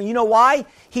find a scandal. You know why?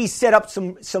 He set up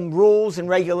some rules and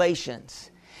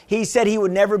regulations. He said he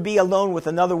would never be alone with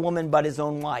another woman but his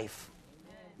own wife.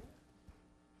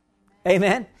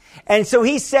 Amen? And so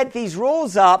he set these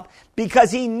rules up because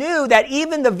he knew that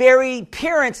even the very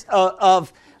appearance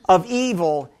of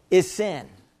evil is sin.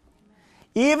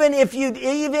 Even if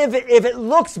it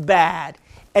looks bad,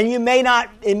 and you may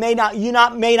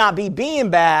not be being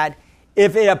bad,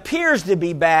 if it appears to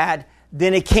be bad,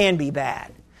 then it can be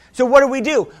bad. So what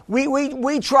do?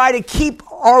 We try to keep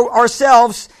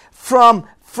ourselves from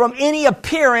any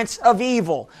appearance of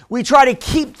evil. We try to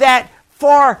keep that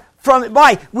far from it.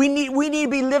 Why? We need to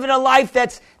be living a life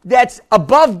that's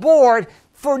above board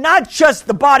for not just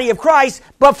the body of Christ,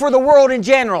 but for the world in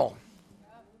general.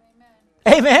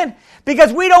 Amen?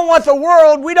 Because we don't want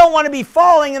we don't want to be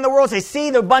falling in the world. Say, see,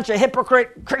 they're a bunch of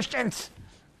hypocrite Christians.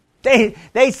 They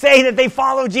say that they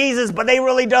follow Jesus, but they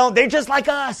really don't. They're just like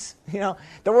us. The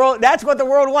world, that's what the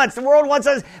world wants. The world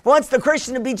wants the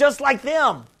Christian to be just like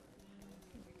them.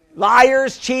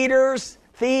 Liars, cheaters,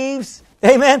 thieves.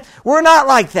 Amen? We're not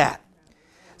like that.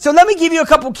 So let me give you a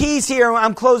couple keys here.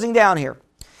 I'm closing down here.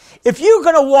 If you're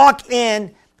going to walk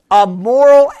in a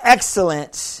moral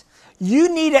excellence,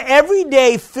 You need to every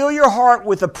day fill your heart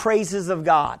with the praises of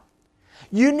God.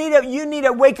 You need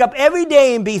to wake up every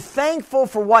day and be thankful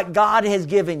for what God has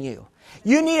given you.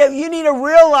 You need to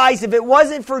realize if it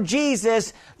wasn't for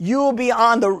Jesus, you will be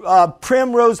on the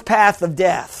primrose path of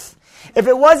death. If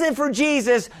it wasn't for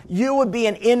Jesus, you would be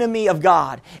an enemy of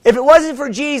God. If it wasn't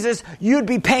for Jesus, you'd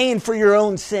be paying for your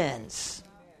own sins.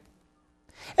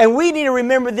 And we need to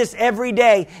remember this every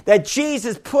day, that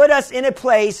Jesus put us in a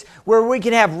place where we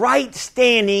can have right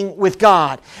standing with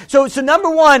God. So number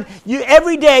one,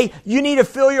 every day you need to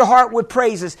fill your heart with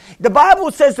praises. The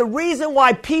Bible says the reason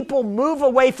why people move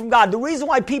away from God, the reason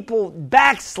why people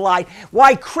backslide,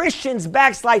 why Christians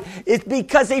backslide, is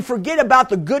because they forget about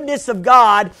the goodness of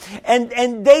God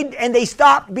and they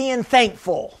stop being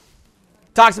thankful.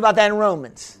 Talks about that in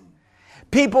Romans.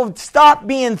 People stop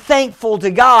being thankful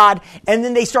to God, and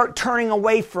then they start turning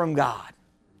away from God.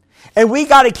 And we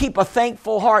got to keep a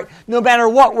thankful heart no matter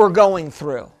what we're going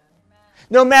through.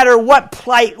 No matter what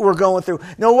plight we're going through.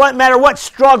 No matter what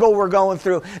struggle we're going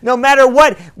through. No matter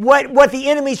what the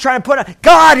enemy's trying to put on.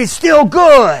 God is still good.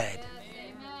 Amen.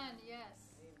 Yes.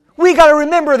 We got to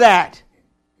remember that.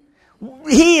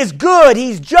 He is good.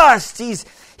 He's just.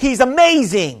 He's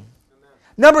amazing.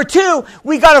 Number two,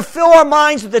 we got to fill our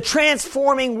minds with the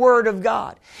transforming Word of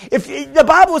God. If the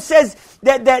Bible says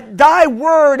that thy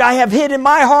word I have hid in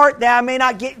my heart that I may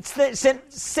not get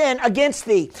sin against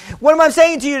thee. What am I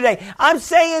saying to you today? I'm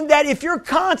saying that if you're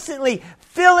constantly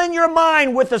filling your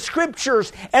mind with the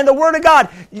Scriptures and the Word of God,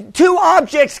 two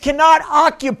objects cannot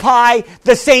occupy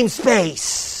the same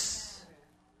space.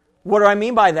 What do I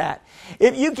mean by that?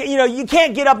 If you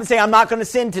can't get up and say, I'm not going to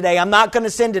sin today. I'm not going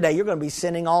to sin today. You're going to be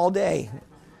sinning all day.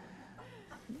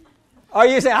 Or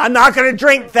you say, I'm not going to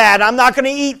drink that. I'm not going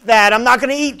to eat that. I'm not going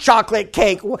to eat chocolate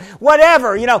cake.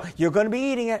 Whatever. You're going to be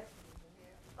eating it.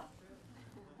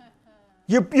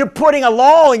 You're putting a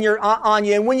law on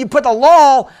you. And when you put the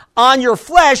law on your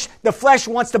flesh, the flesh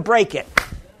wants to break it.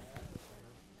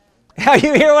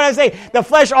 You hear what I say? The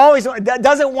flesh always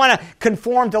doesn't want to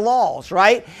conform to laws,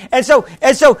 right? And so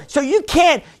you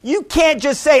can't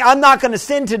just say, I'm not going to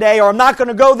sin today, or I'm not going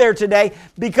to go there today,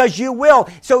 because you will.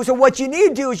 So what you need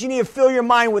to do is you need to fill your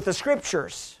mind with the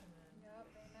Scriptures.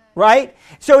 Right?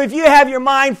 So if you have your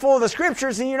mind full of the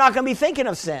Scriptures, then you're not going to be thinking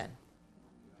of sin.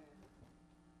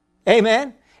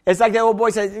 Amen? It's like that old boy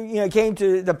said, came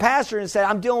to the pastor and said,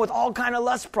 I'm dealing with all kind of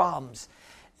lust problems.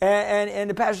 And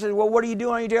the pastor said, well, what are you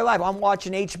doing on your daily life? I'm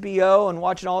watching HBO and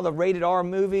watching all the rated R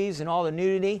movies and all the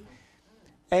nudity.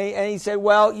 And he said,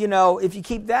 well, if you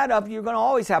keep that up, you're going to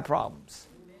always have problems.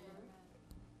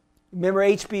 Remember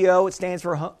HBO? It stands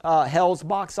for Hell's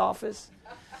Box Office.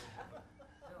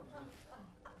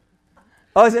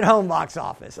 Oh, is it Home Box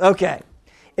Office? Okay.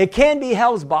 It can be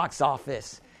Hell's Box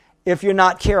Office if you're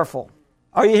not careful.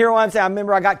 Are you hearing what I'm saying? I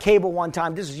remember I got cable one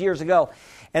time. This was years ago.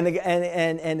 And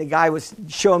the guy was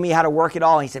showing me how to work it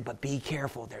all. And he said, but be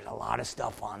careful. There's a lot of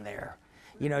stuff on there.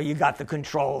 You got the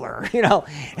controller,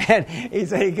 And he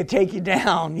said he could take you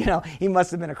down. He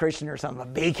must have been a Christian or something.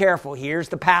 But be careful. Here's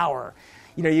the power.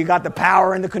 You got the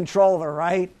power in the controller,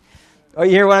 right? Oh,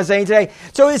 you hear what I'm saying today?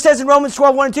 So it says in Romans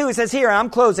 12, 1 and 2, it says here, I'm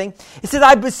closing. It says,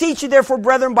 I beseech you therefore,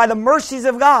 brethren, by the mercies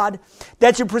of God,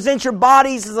 that you present your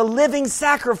bodies as a living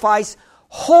sacrifice,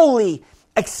 holy,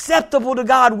 acceptable to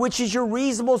God, which is your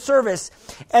reasonable service.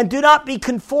 And do not be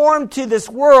conformed to this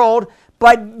world,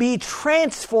 but be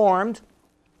transformed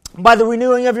by the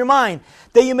renewing of your mind,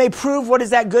 that you may prove what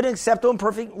is that good and acceptable and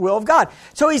perfect will of God.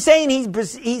 So he's saying,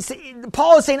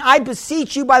 Paul is saying, I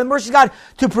beseech you by the mercy of God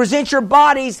to present your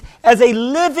bodies as a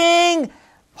living,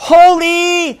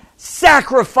 holy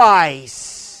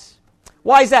sacrifice.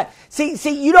 Why is that?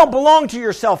 See, you don't belong to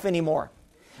yourself anymore.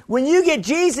 When you get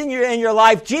Jesus in your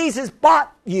life, Jesus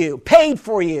bought you, paid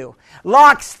for you.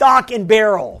 Lock, stock, and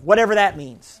barrel, whatever that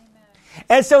means. Amen.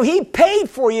 And so He paid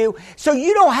for you, so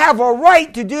you don't have a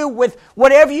right to do with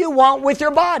whatever you want with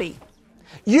your body.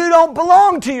 You don't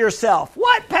belong to yourself.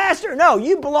 What, Pastor? No,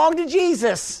 you belong to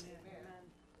Jesus.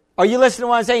 Are you listening to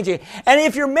what I'm saying to you? And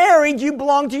if you're married, you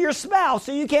belong to your spouse,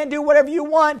 so you can't do whatever you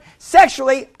want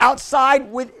sexually outside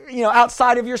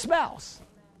of your spouse.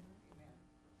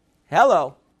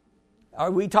 Hello.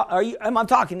 Am I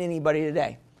talking to anybody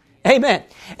today? Amen.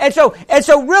 And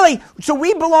so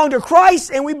we belong to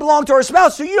Christ and we belong to our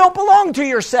spouse. So you don't belong to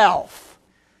yourself.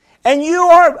 And you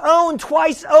are owned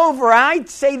twice over. I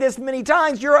say this many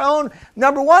times. You're owned,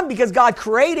 number one, because God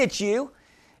created you.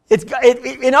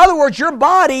 In other words, your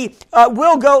body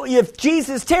will go, if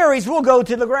Jesus tarries, will go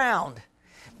to the ground.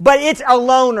 But it's a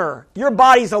loaner. Your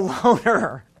body's a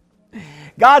loaner.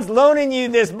 God's loaning you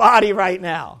this body right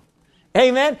now.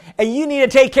 Amen? And you need to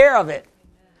take care of it.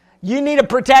 You need to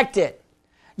protect it.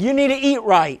 You need to eat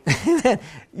right.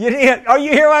 Are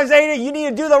you hearing what I'm saying? You need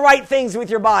to do the right things with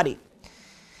your body.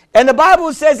 And the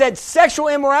Bible says that sexual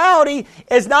immorality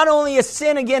is not only a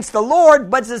sin against the Lord,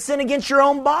 but it's a sin against your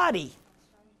own body.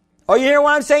 Are you hearing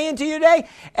what I'm saying to you today?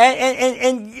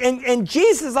 And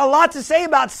Jesus has a lot to say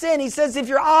about sin. He says, if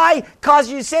your eye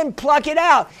causes you to sin, pluck it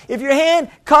out. If your hand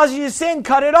causes you to sin,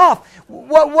 cut it off.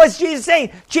 What was Jesus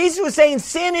saying? Jesus was saying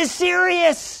sin is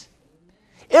serious.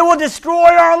 It will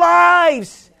destroy our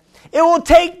lives. It will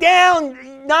take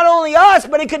down not only us,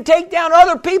 but it could take down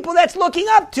other people that's looking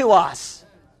up to us.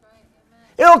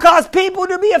 It will cause people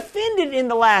to be offended in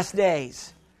the last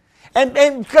days. And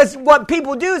because what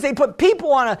people do is they put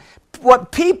people on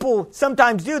what people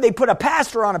sometimes do, they put a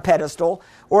pastor on a pedestal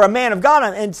or a man of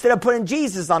God instead of putting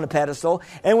Jesus on a pedestal.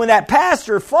 And when that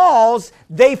pastor falls,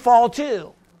 they fall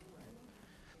too.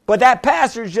 But that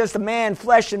pastor is just a man,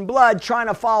 flesh and blood, trying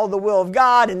to follow the will of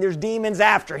God, and there's demons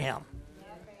after him.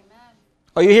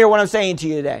 Oh, you hear what I'm saying to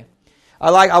you today?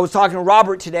 I was talking to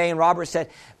Robert today, and Robert said,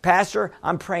 Pastor,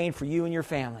 I'm praying for you and your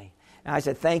family. And I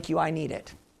said, thank you, I need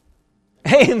it.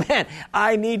 Amen.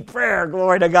 I need prayer,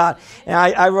 glory to God. And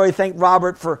I really thank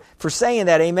Robert for saying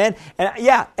that, amen.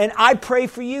 And I pray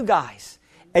for you guys.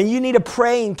 And you need to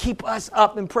pray and keep us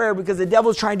up in prayer because the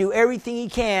devil's trying to do everything he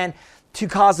can to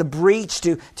cause a breach,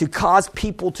 to cause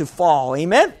people to fall,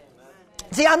 amen.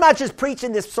 See, I'm not just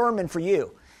preaching this sermon for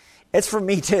you. It's for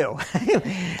me too.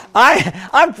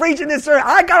 I'm preaching this sermon.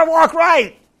 I got to walk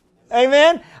right.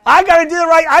 Amen. I got to do the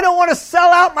right. I don't want to sell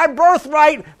out my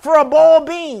birthright for a bowl of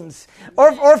beans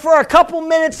or for a couple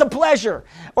minutes of pleasure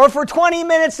or for 20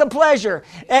 minutes of pleasure.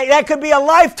 That could be a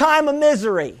lifetime of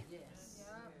misery.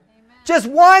 Just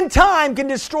one time can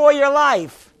destroy your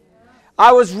life.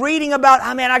 I was reading about,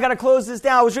 I got to close this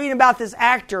down. I was reading about this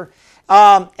actor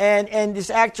and this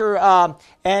actor,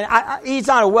 he's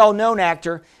not a well-known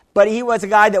actor, but he was a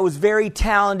guy that was very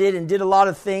talented and did a lot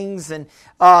of things, and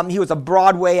he was a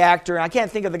Broadway actor. And I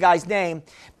can't think of the guy's name,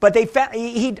 but they found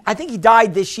I think he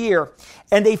died this year,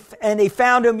 and they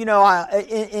found him, in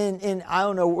I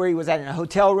don't know where he was at, in a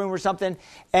hotel room or something,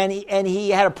 and he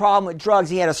had a problem with drugs.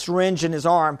 He had a syringe in his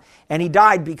arm, and he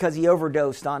died because he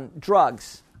overdosed on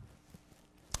drugs.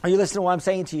 Are you listening to what I'm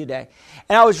saying to you today?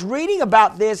 And I was reading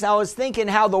about this, and I was thinking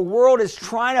how the world is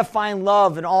trying to find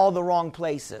love in all the wrong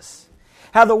places.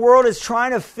 How the world is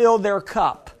trying to fill their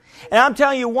cup. And I'm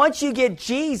telling you, once you get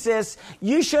Jesus,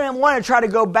 you shouldn't want to try to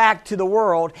go back to the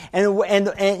world,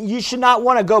 and you should not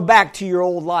want to go back to your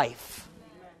old life.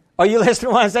 Are you listening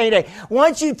to what I'm saying today?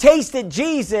 Once you tasted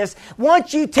Jesus,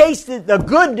 once you tasted the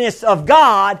goodness of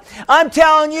God, I'm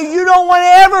telling you, you don't want to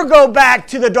ever go back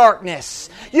to the darkness.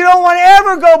 You don't want to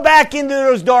ever go back into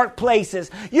those dark places.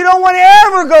 You don't want to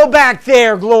ever go back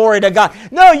there, glory to God.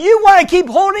 No, you want to keep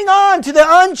holding on to the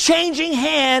unchanging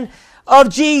hand of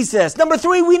Jesus. Number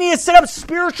 3, we need to set up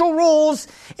spiritual rules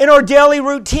in our daily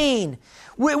routine.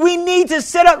 We need to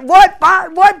set up, what,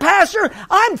 Pastor?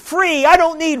 I'm free. I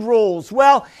don't need rules.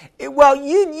 Well,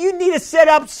 you need to set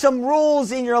up some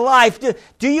rules in your life.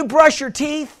 Do you brush your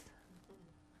teeth?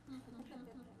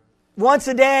 Once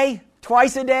a day?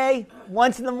 Twice a day?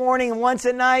 Once in the morning and once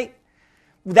at night?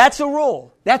 That's a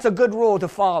rule. That's a good rule to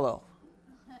follow.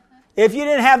 If you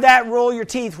didn't have that rule, your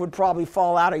teeth would probably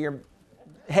fall out of your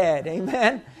head.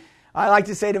 Amen? I like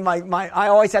to say to I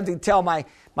always have to tell my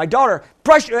daughter,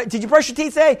 did you brush your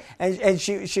teeth today? And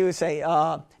she would say,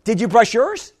 did you brush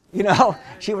yours?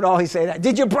 She would always say that.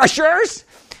 Did you brush yours?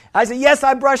 I said, yes,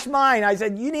 I brushed mine. I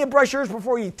said, you need to brush yours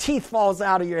before your teeth falls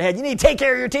out of your head. You need to take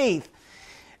care of your teeth.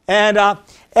 And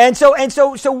so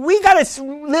we got to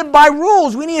live by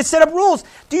rules. We need to set up rules.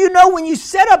 Do you know when you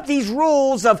set up these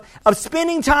rules of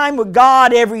spending time with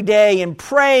God every day and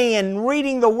praying and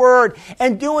reading the Word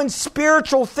and doing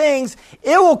spiritual things,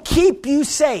 it will keep you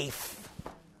safe.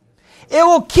 It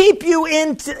will keep you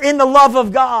in the love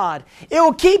of God. It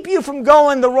will keep you from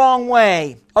going the wrong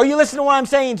way. Are you listening to what I'm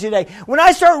saying today? When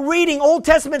I start reading Old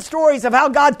Testament stories of how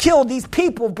God killed these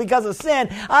people because of sin,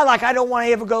 I don't want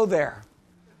to ever go there.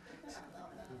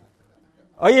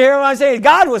 Are you hearing what I'm saying?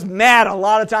 God was mad a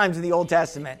lot of times in the Old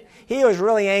Testament. He was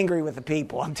really angry with the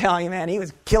people. I'm telling you, man, he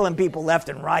was killing people left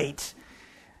and right.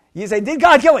 You say, did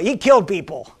God kill it? He killed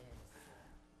people.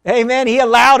 Amen. He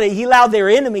allowed it. He allowed their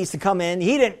enemies to come in.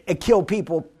 He didn't kill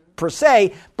people per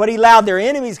se, but he allowed their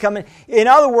enemies to come in. In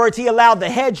other words, he allowed the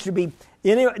hedge to be,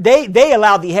 they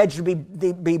allowed the hedge to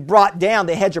be brought down,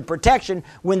 the hedge of protection,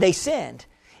 when they sinned.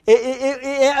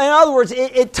 In other words,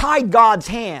 it tied God's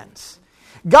hands.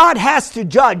 God has to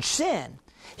judge sin.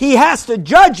 He has to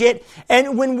judge it,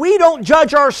 and when we don't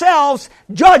judge ourselves,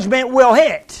 judgment will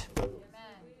hit.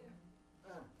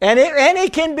 And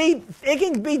it can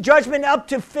be judgment up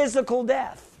to physical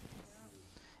death.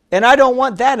 And I don't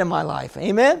want that in my life.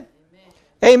 Amen?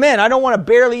 Amen. I don't want to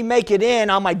barely make it in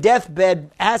on my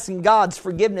deathbed, asking God's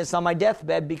forgiveness on my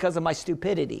deathbed because of my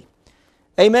stupidity.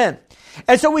 Amen.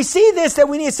 And so we see this, that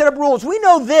we need to set up rules. We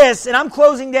know this, and I'm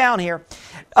closing down here.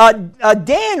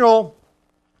 Daniel,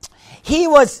 he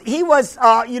was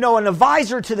an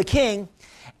advisor to the king,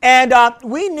 and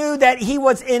we knew that he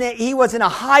was in a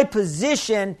high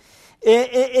position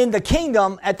in the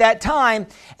kingdom at that time,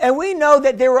 and we know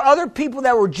that there were other people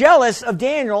that were jealous of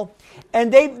Daniel,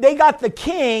 and they got the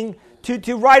king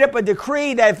to write up a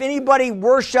decree that if anybody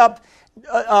worshiped,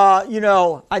 I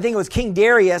think it was King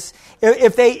Darius,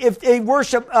 if they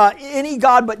worship any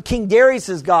god but King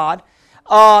Darius's God,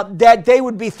 that they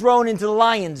would be thrown into the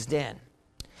lion's den.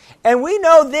 And we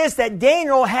know this, that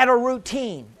Daniel had a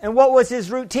routine. And what was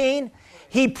his routine?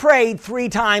 He prayed 3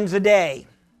 times a day.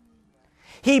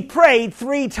 He prayed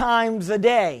 3 times a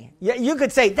day. You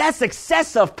could say, that's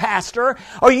excessive, Pastor.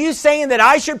 Are you saying that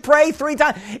I should pray 3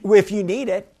 times? If you need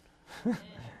it.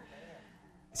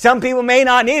 Some people may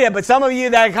not need it, but some of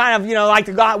you that kind of, like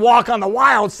to walk on the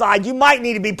wild side, you might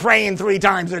need to be praying 3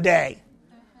 times a day.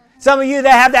 Some of you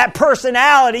that have that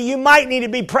personality, you might need to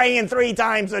be praying 3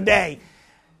 times a day.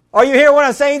 Are you hearing what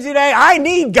I'm saying today? I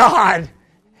need God.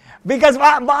 Because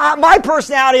my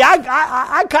personality,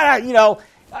 I kind of,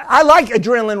 I like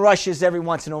adrenaline rushes every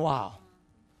once in a while.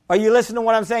 Are you listening to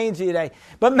what I'm saying to you today?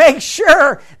 But make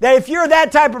sure that if you're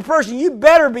that type of person,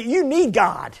 you need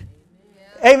God.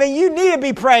 Amen. You need to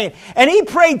be praying. And he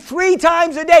prayed 3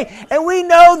 times a day. And we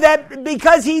know that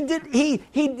because he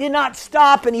did not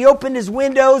stop and he opened his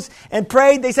windows and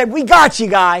prayed. They said, we got you,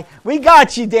 guy. We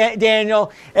got you,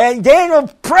 Daniel. And Daniel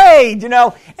prayed,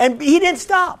 and he didn't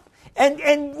stop.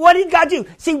 And what did God do?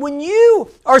 See, when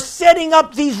you are setting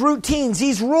up these routines,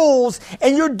 these rules,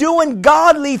 and you're doing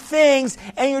godly things,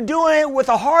 and you're doing it with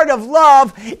a heart of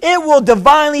love, it will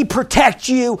divinely protect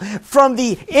you from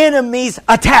the enemy's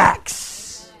attacks.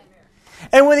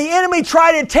 And when the enemy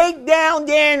tried to take down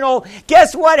Daniel,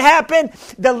 guess what happened?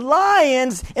 The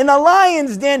lions in the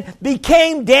lion's den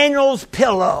became Daniel's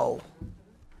pillow.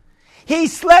 He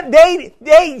slept, in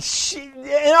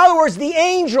other words, the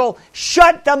angel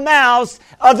shut the mouths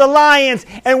of the lions.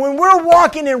 And when we're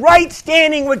walking in right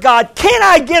standing with God, can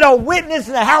I get a witness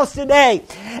in the house today?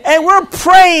 And we're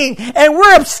praying and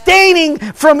we're abstaining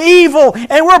from evil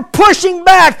and we're pushing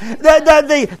back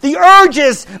the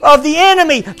urges of the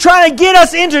enemy trying to get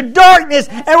us into darkness,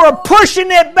 and we're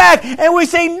pushing it back and we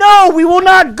say, no, we will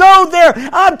not go there.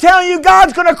 I'm telling you,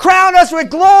 God's going to crown us with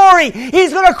glory.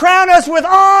 He's going to crown us with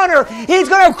honor. He's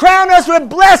going to crown us with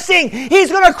blessing.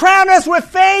 He's going to crown us with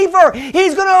favor.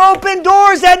 He's going to open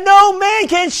doors that no man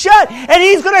can shut, and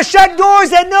He's going to shut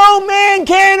doors that no man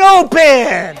can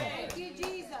open. Thank you,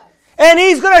 Jesus. And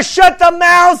He's going to shut the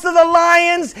mouths of the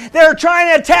lions that are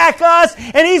trying to attack us,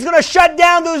 and He's going to shut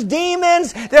down those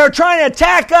demons that are trying to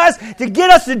attack us to get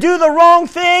us to do the wrong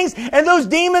things, and those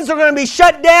demons are going to be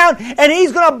shut down, and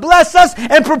He's going to bless us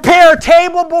and prepare a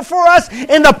table before us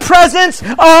in the presence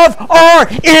of our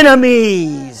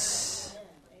enemies.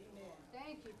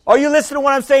 Are you listening to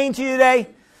what I'm saying to you today?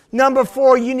 Number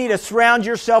 4, you need to surround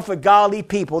yourself with godly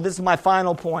people. This is my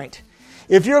final point.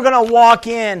 If you're going to walk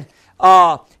in,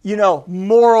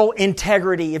 moral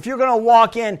integrity, if you're going to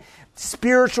walk in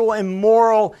spiritual and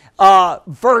moral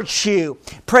virtue,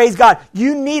 praise God,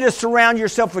 you need to surround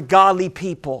yourself with godly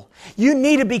people. You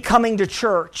need to be coming to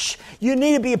church. You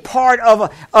need to be a part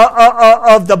of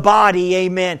the body,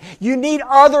 amen. You need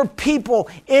other people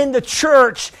in the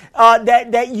church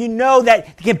that you know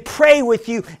that can pray with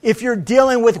you if you're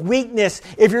dealing with weakness,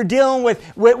 if you're dealing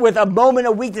with a moment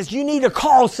of weakness. You need to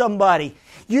call somebody.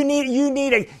 You need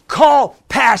to call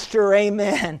Pastor,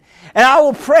 amen. And I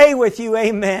will pray with you,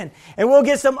 amen. And we'll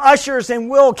get some ushers and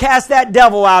we'll cast that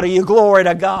devil out of you. Glory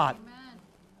to God.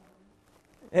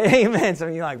 Amen. Some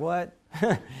of you are like, what?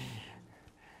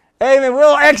 Amen.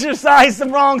 We'll exorcise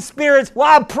some wrong spirits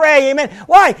while I pray. Amen.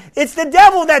 Why? It's the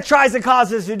devil that tries to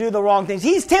cause us to do the wrong things.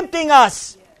 He's tempting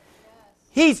us.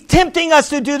 He's tempting us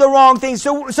to do the wrong things.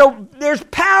 So there's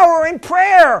power in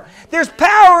prayer. There's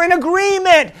power in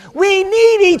agreement. We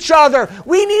need each other.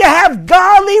 We need to have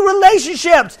godly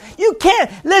relationships. You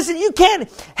can't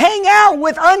hang out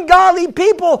with ungodly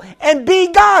people and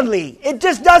be godly. It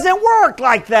just doesn't work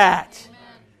like that.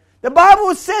 The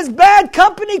Bible says bad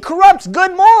company corrupts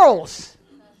good morals.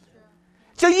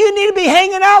 So you need to be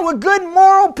hanging out with good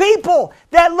moral people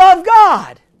that love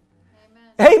God.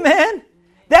 Amen.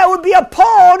 That would be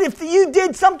appalled if you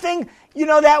did something,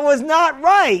 that was not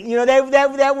right.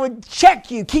 That would check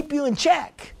you, keep you in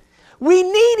check. We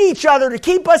need each other to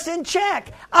keep us in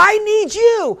check. I need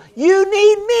you. You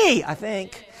need me, I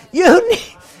think. You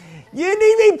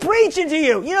need me preaching to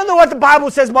you. You know what the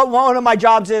Bible says about one of my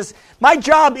jobs is? My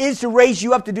job is to raise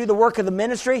you up to do the work of the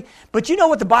ministry. But you know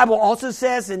what the Bible also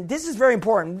says? And this is very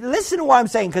important. Listen to what I'm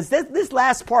saying, because this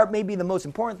last part may be the most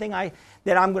important thing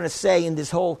that I'm going to say in this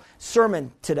whole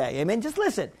sermon today. Amen? Just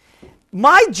listen.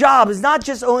 My job is not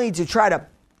just only to try to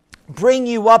bring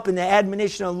you up in the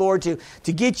admonition of the Lord, to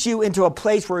get you into a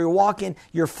place where you're walking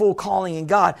your full calling in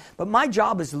God. But my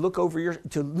job is to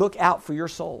look out for your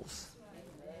souls.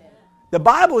 The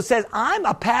Bible says I'm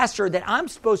a pastor that I'm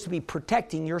supposed to be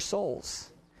protecting your souls.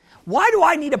 Why do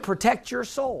I need to protect your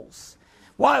souls?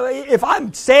 Why, if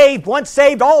I'm saved, once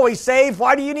saved, always saved,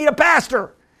 why do you need a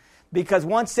pastor? Because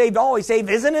once saved, always saved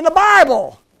isn't in the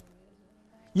Bible.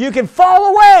 You can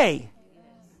fall away.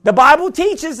 The Bible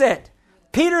teaches it.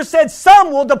 Peter said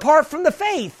some will depart from the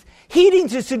faith, heeding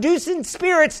to seducing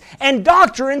spirits and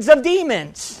doctrines of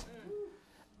demons.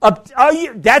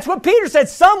 That's what Peter said.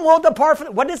 Some will depart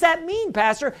from. What does that mean,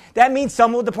 Pastor? That means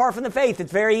some will depart from the faith.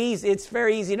 It's very easy. It's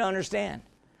very easy to understand.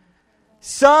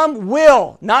 Some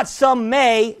will, not some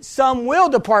may. Some will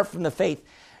depart from the faith,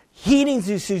 heeding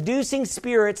to seducing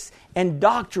spirits and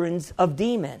doctrines of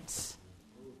demons.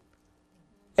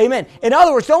 Amen. In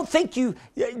other words, don't think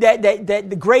that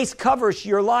the grace covers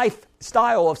your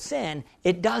lifestyle of sin.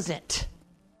 It doesn't.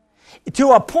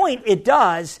 To a point, it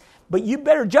does, but you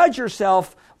better judge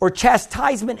yourself, or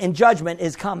chastisement and judgment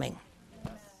is coming.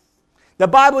 The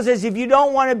Bible says if you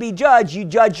don't want to be judged, you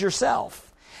judge yourself.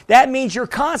 That means you're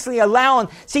constantly allowing...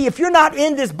 See, if you're not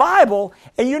in this Bible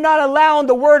and you're not allowing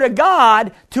the Word of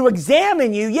God to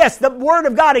examine you, yes, the Word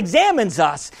of God examines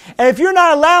us. And if you're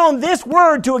not allowing this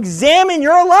Word to examine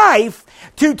your life,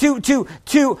 to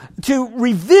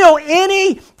reveal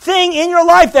anything in your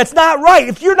life that's not right,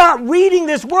 if you're not reading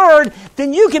this Word,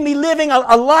 then you can be living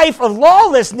a life of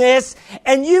lawlessness,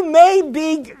 and you may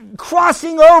be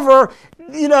crossing over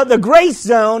the grace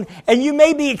zone, and you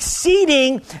may be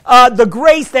exceeding the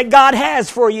grace that God has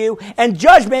for you, and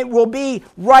judgment will be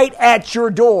right at your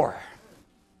door.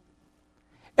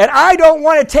 And I don't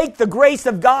want to take the grace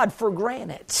of God for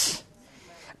granted.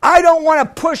 I don't want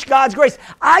to push God's grace.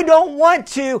 I don't want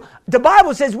to. The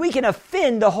Bible says we can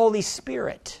offend the Holy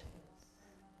Spirit.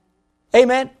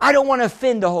 Amen? I don't want to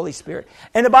offend the Holy Spirit.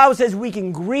 And the Bible says we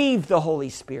can grieve the Holy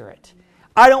Spirit.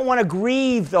 I don't want to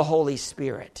grieve the Holy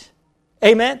Spirit.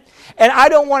 Amen? And I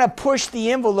don't want to push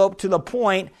the envelope to the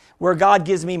point where God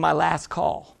gives me my last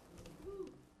call.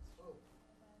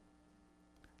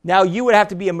 Now, you would have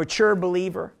to be a mature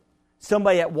believer,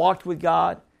 somebody that walked with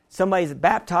God, somebody that's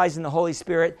baptized in the Holy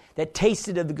Spirit, that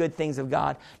tasted of the good things of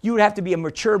God. You would have to be a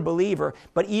mature believer,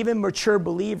 but even mature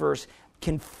believers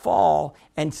can fall,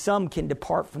 and some can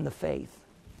depart from the faith.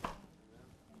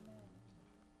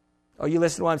 Oh, you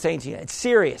listen to what I'm saying to you? It's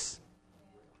serious.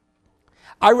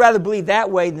 I'd rather believe that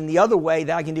way than the other way,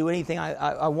 that I can do anything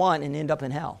I want and end up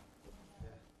in hell.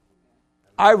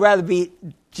 I'd rather be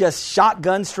just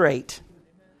shotgun straight.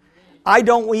 I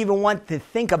don't even want to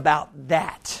think about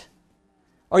that.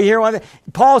 Are you hearing what I'm saying?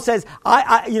 Paul says,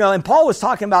 and Paul was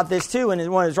talking about this too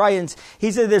in one of his writings.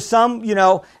 He said there's some,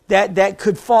 that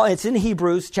could fall. It's in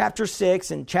Hebrews chapter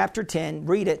 6 and chapter 10.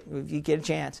 Read it if you get a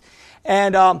chance.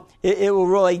 And it will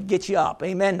really get you up.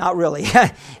 Amen? Not really.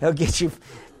 It'll get you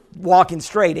walking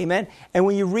straight. Amen? And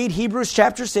when you read Hebrews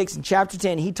chapter 6 and chapter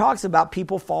 10, he talks about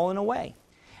people falling away.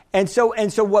 And so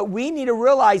what we need to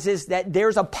realize is that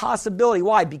there's a possibility.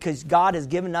 Why? Because God has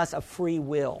given us a free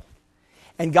will.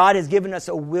 And God has given us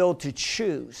a will to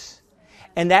choose.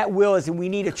 And that will is that we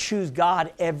need to choose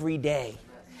God every day.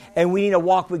 And we need to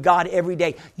walk with God every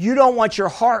day. You don't want your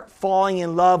heart falling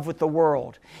in love with the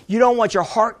world. You don't want your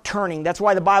heart turning. That's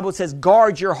why the Bible says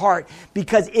guard your heart,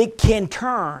 because it can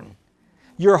turn.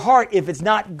 Your heart, if it's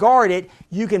not guarded,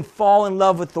 you can fall in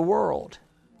love with the world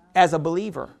as a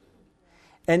believer.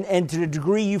 And to the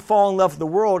degree you fall in love with the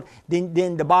world,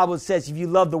 then the Bible says if you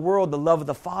love the world, the love of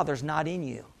the Father is not in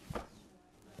you.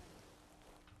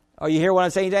 Oh, you hear what I'm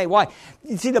saying today? Why?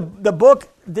 You see, the book,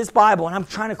 this Bible, and I'm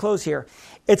trying to close here,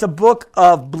 it's a book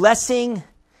of blessing,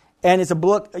 and it's a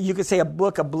book, you could say a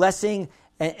book of blessing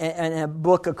and a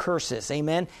book of curses.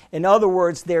 Amen? In other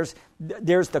words, there's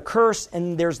the curse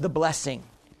and there's the blessing.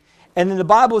 And then the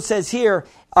Bible says here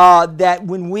that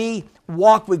when we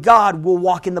walk with God, we'll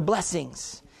walk in the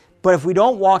blessings. But if we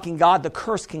don't walk in God, the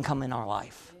curse can come in our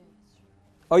life.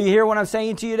 Oh, you hear what I'm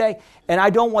saying to you today? And I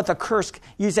don't want the curse.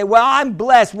 You say, well, I'm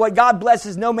blessed. What God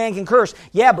blesses, no man can curse.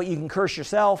 Yeah, but you can curse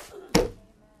yourself.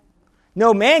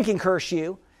 No man can curse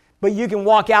you, but you can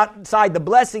walk outside the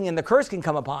blessing and the curse can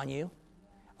come upon you.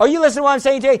 Are you listening to what I'm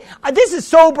saying today? This is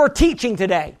sober teaching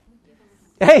today.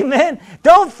 Amen.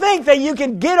 Don't think that you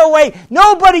can get away.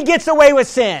 Nobody gets away with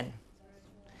sin.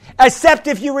 Except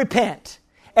if you repent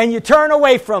and you turn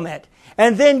away from it.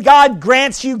 And then God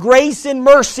grants you grace and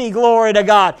mercy, glory to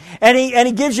God. And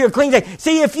He gives you a clean day.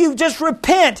 See, if you just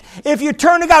repent, if you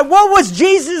turn to God, what was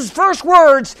Jesus' first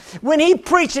words when He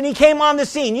preached and He came on the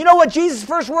scene? You know what Jesus'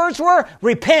 first words were?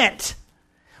 Repent.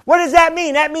 What does that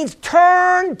mean? That means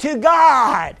turn to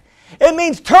God. It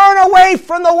means turn away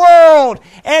from the world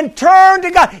and turn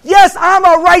to God. Yes, I'm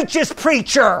a righteous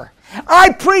preacher. I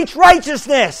preach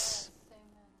righteousness.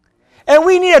 And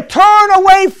we need to turn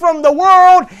away from the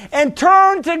world and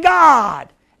turn to God.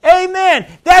 Amen.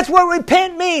 That's what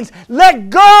repent means. Let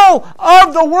go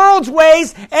of the world's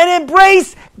ways and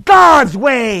embrace God's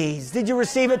ways. Did you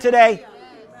receive it today?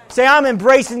 Say, I'm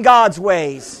embracing God's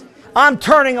ways. I'm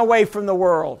turning away from the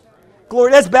world.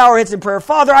 Glory. Let's bow our heads in prayer.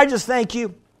 Father, I just thank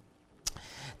you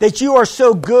that you are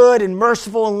so good and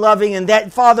merciful and loving, and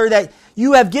that, Father, that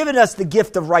you have given us the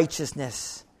gift of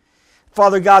righteousness.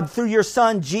 Father God, through your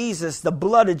Son, Jesus, the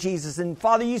blood of Jesus. And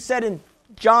Father, you said in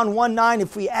John 1:9,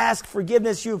 if we ask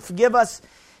forgiveness, you forgive us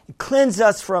and cleanse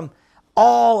us from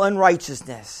all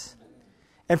unrighteousness.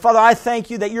 And Father, I thank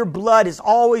you that your blood is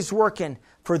always working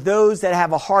for those that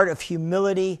have a heart of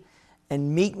humility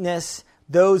and meekness,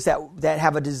 those that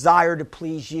have a desire to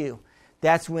please you.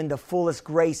 That's when the fullest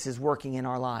grace is working in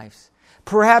our lives.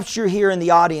 Perhaps you're here in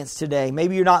the audience today.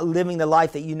 Maybe you're not living the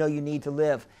life that you know you need to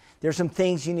live. There's some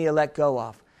things you need to let go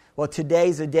of. Well,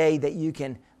 today's a day that you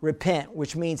can repent,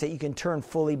 which means that you can turn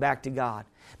fully back to God.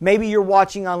 Maybe you're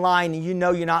watching online and you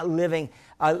know you're not living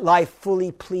a life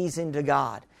fully pleasing to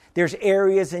God. There's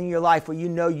areas in your life where you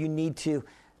know you need to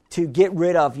get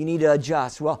rid of, you need to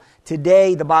adjust. Well,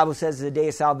 today, the Bible says, is a day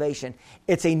of salvation.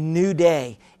 It's a new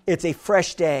day. It's a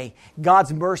fresh day.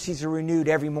 God's mercies are renewed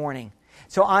every morning.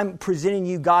 So I'm presenting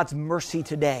you God's mercy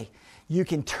today. You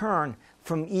can turn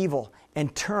from evil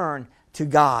and turn to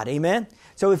God. Amen?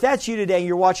 So if that's you today,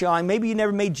 you're watching online, maybe you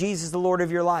never made Jesus the Lord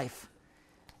of your life.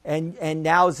 And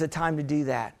now is the time to do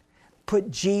that.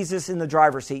 Put Jesus in the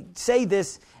driver's seat. Say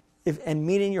this and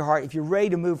mean it in your heart. If you're ready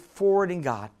to move forward in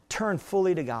God, turn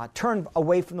fully to God. Turn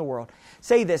away from the world.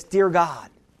 Say this, dear God,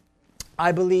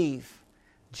 I believe,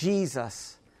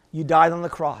 Jesus, you died on the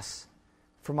cross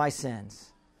for my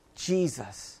sins.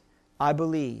 Jesus, I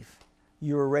believe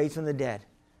you were raised from the dead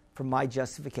for my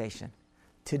justification.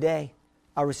 Today,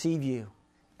 I receive you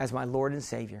as my Lord and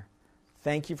Savior.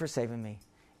 Thank you for saving me.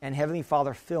 And Heavenly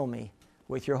Father, fill me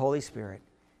with your Holy Spirit.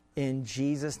 In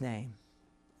Jesus' name,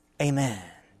 amen.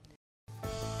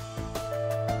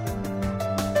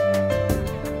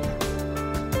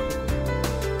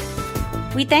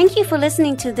 We thank you for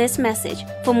listening to this message.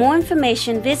 For more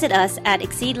information, visit us at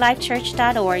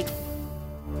exceedlifechurch.org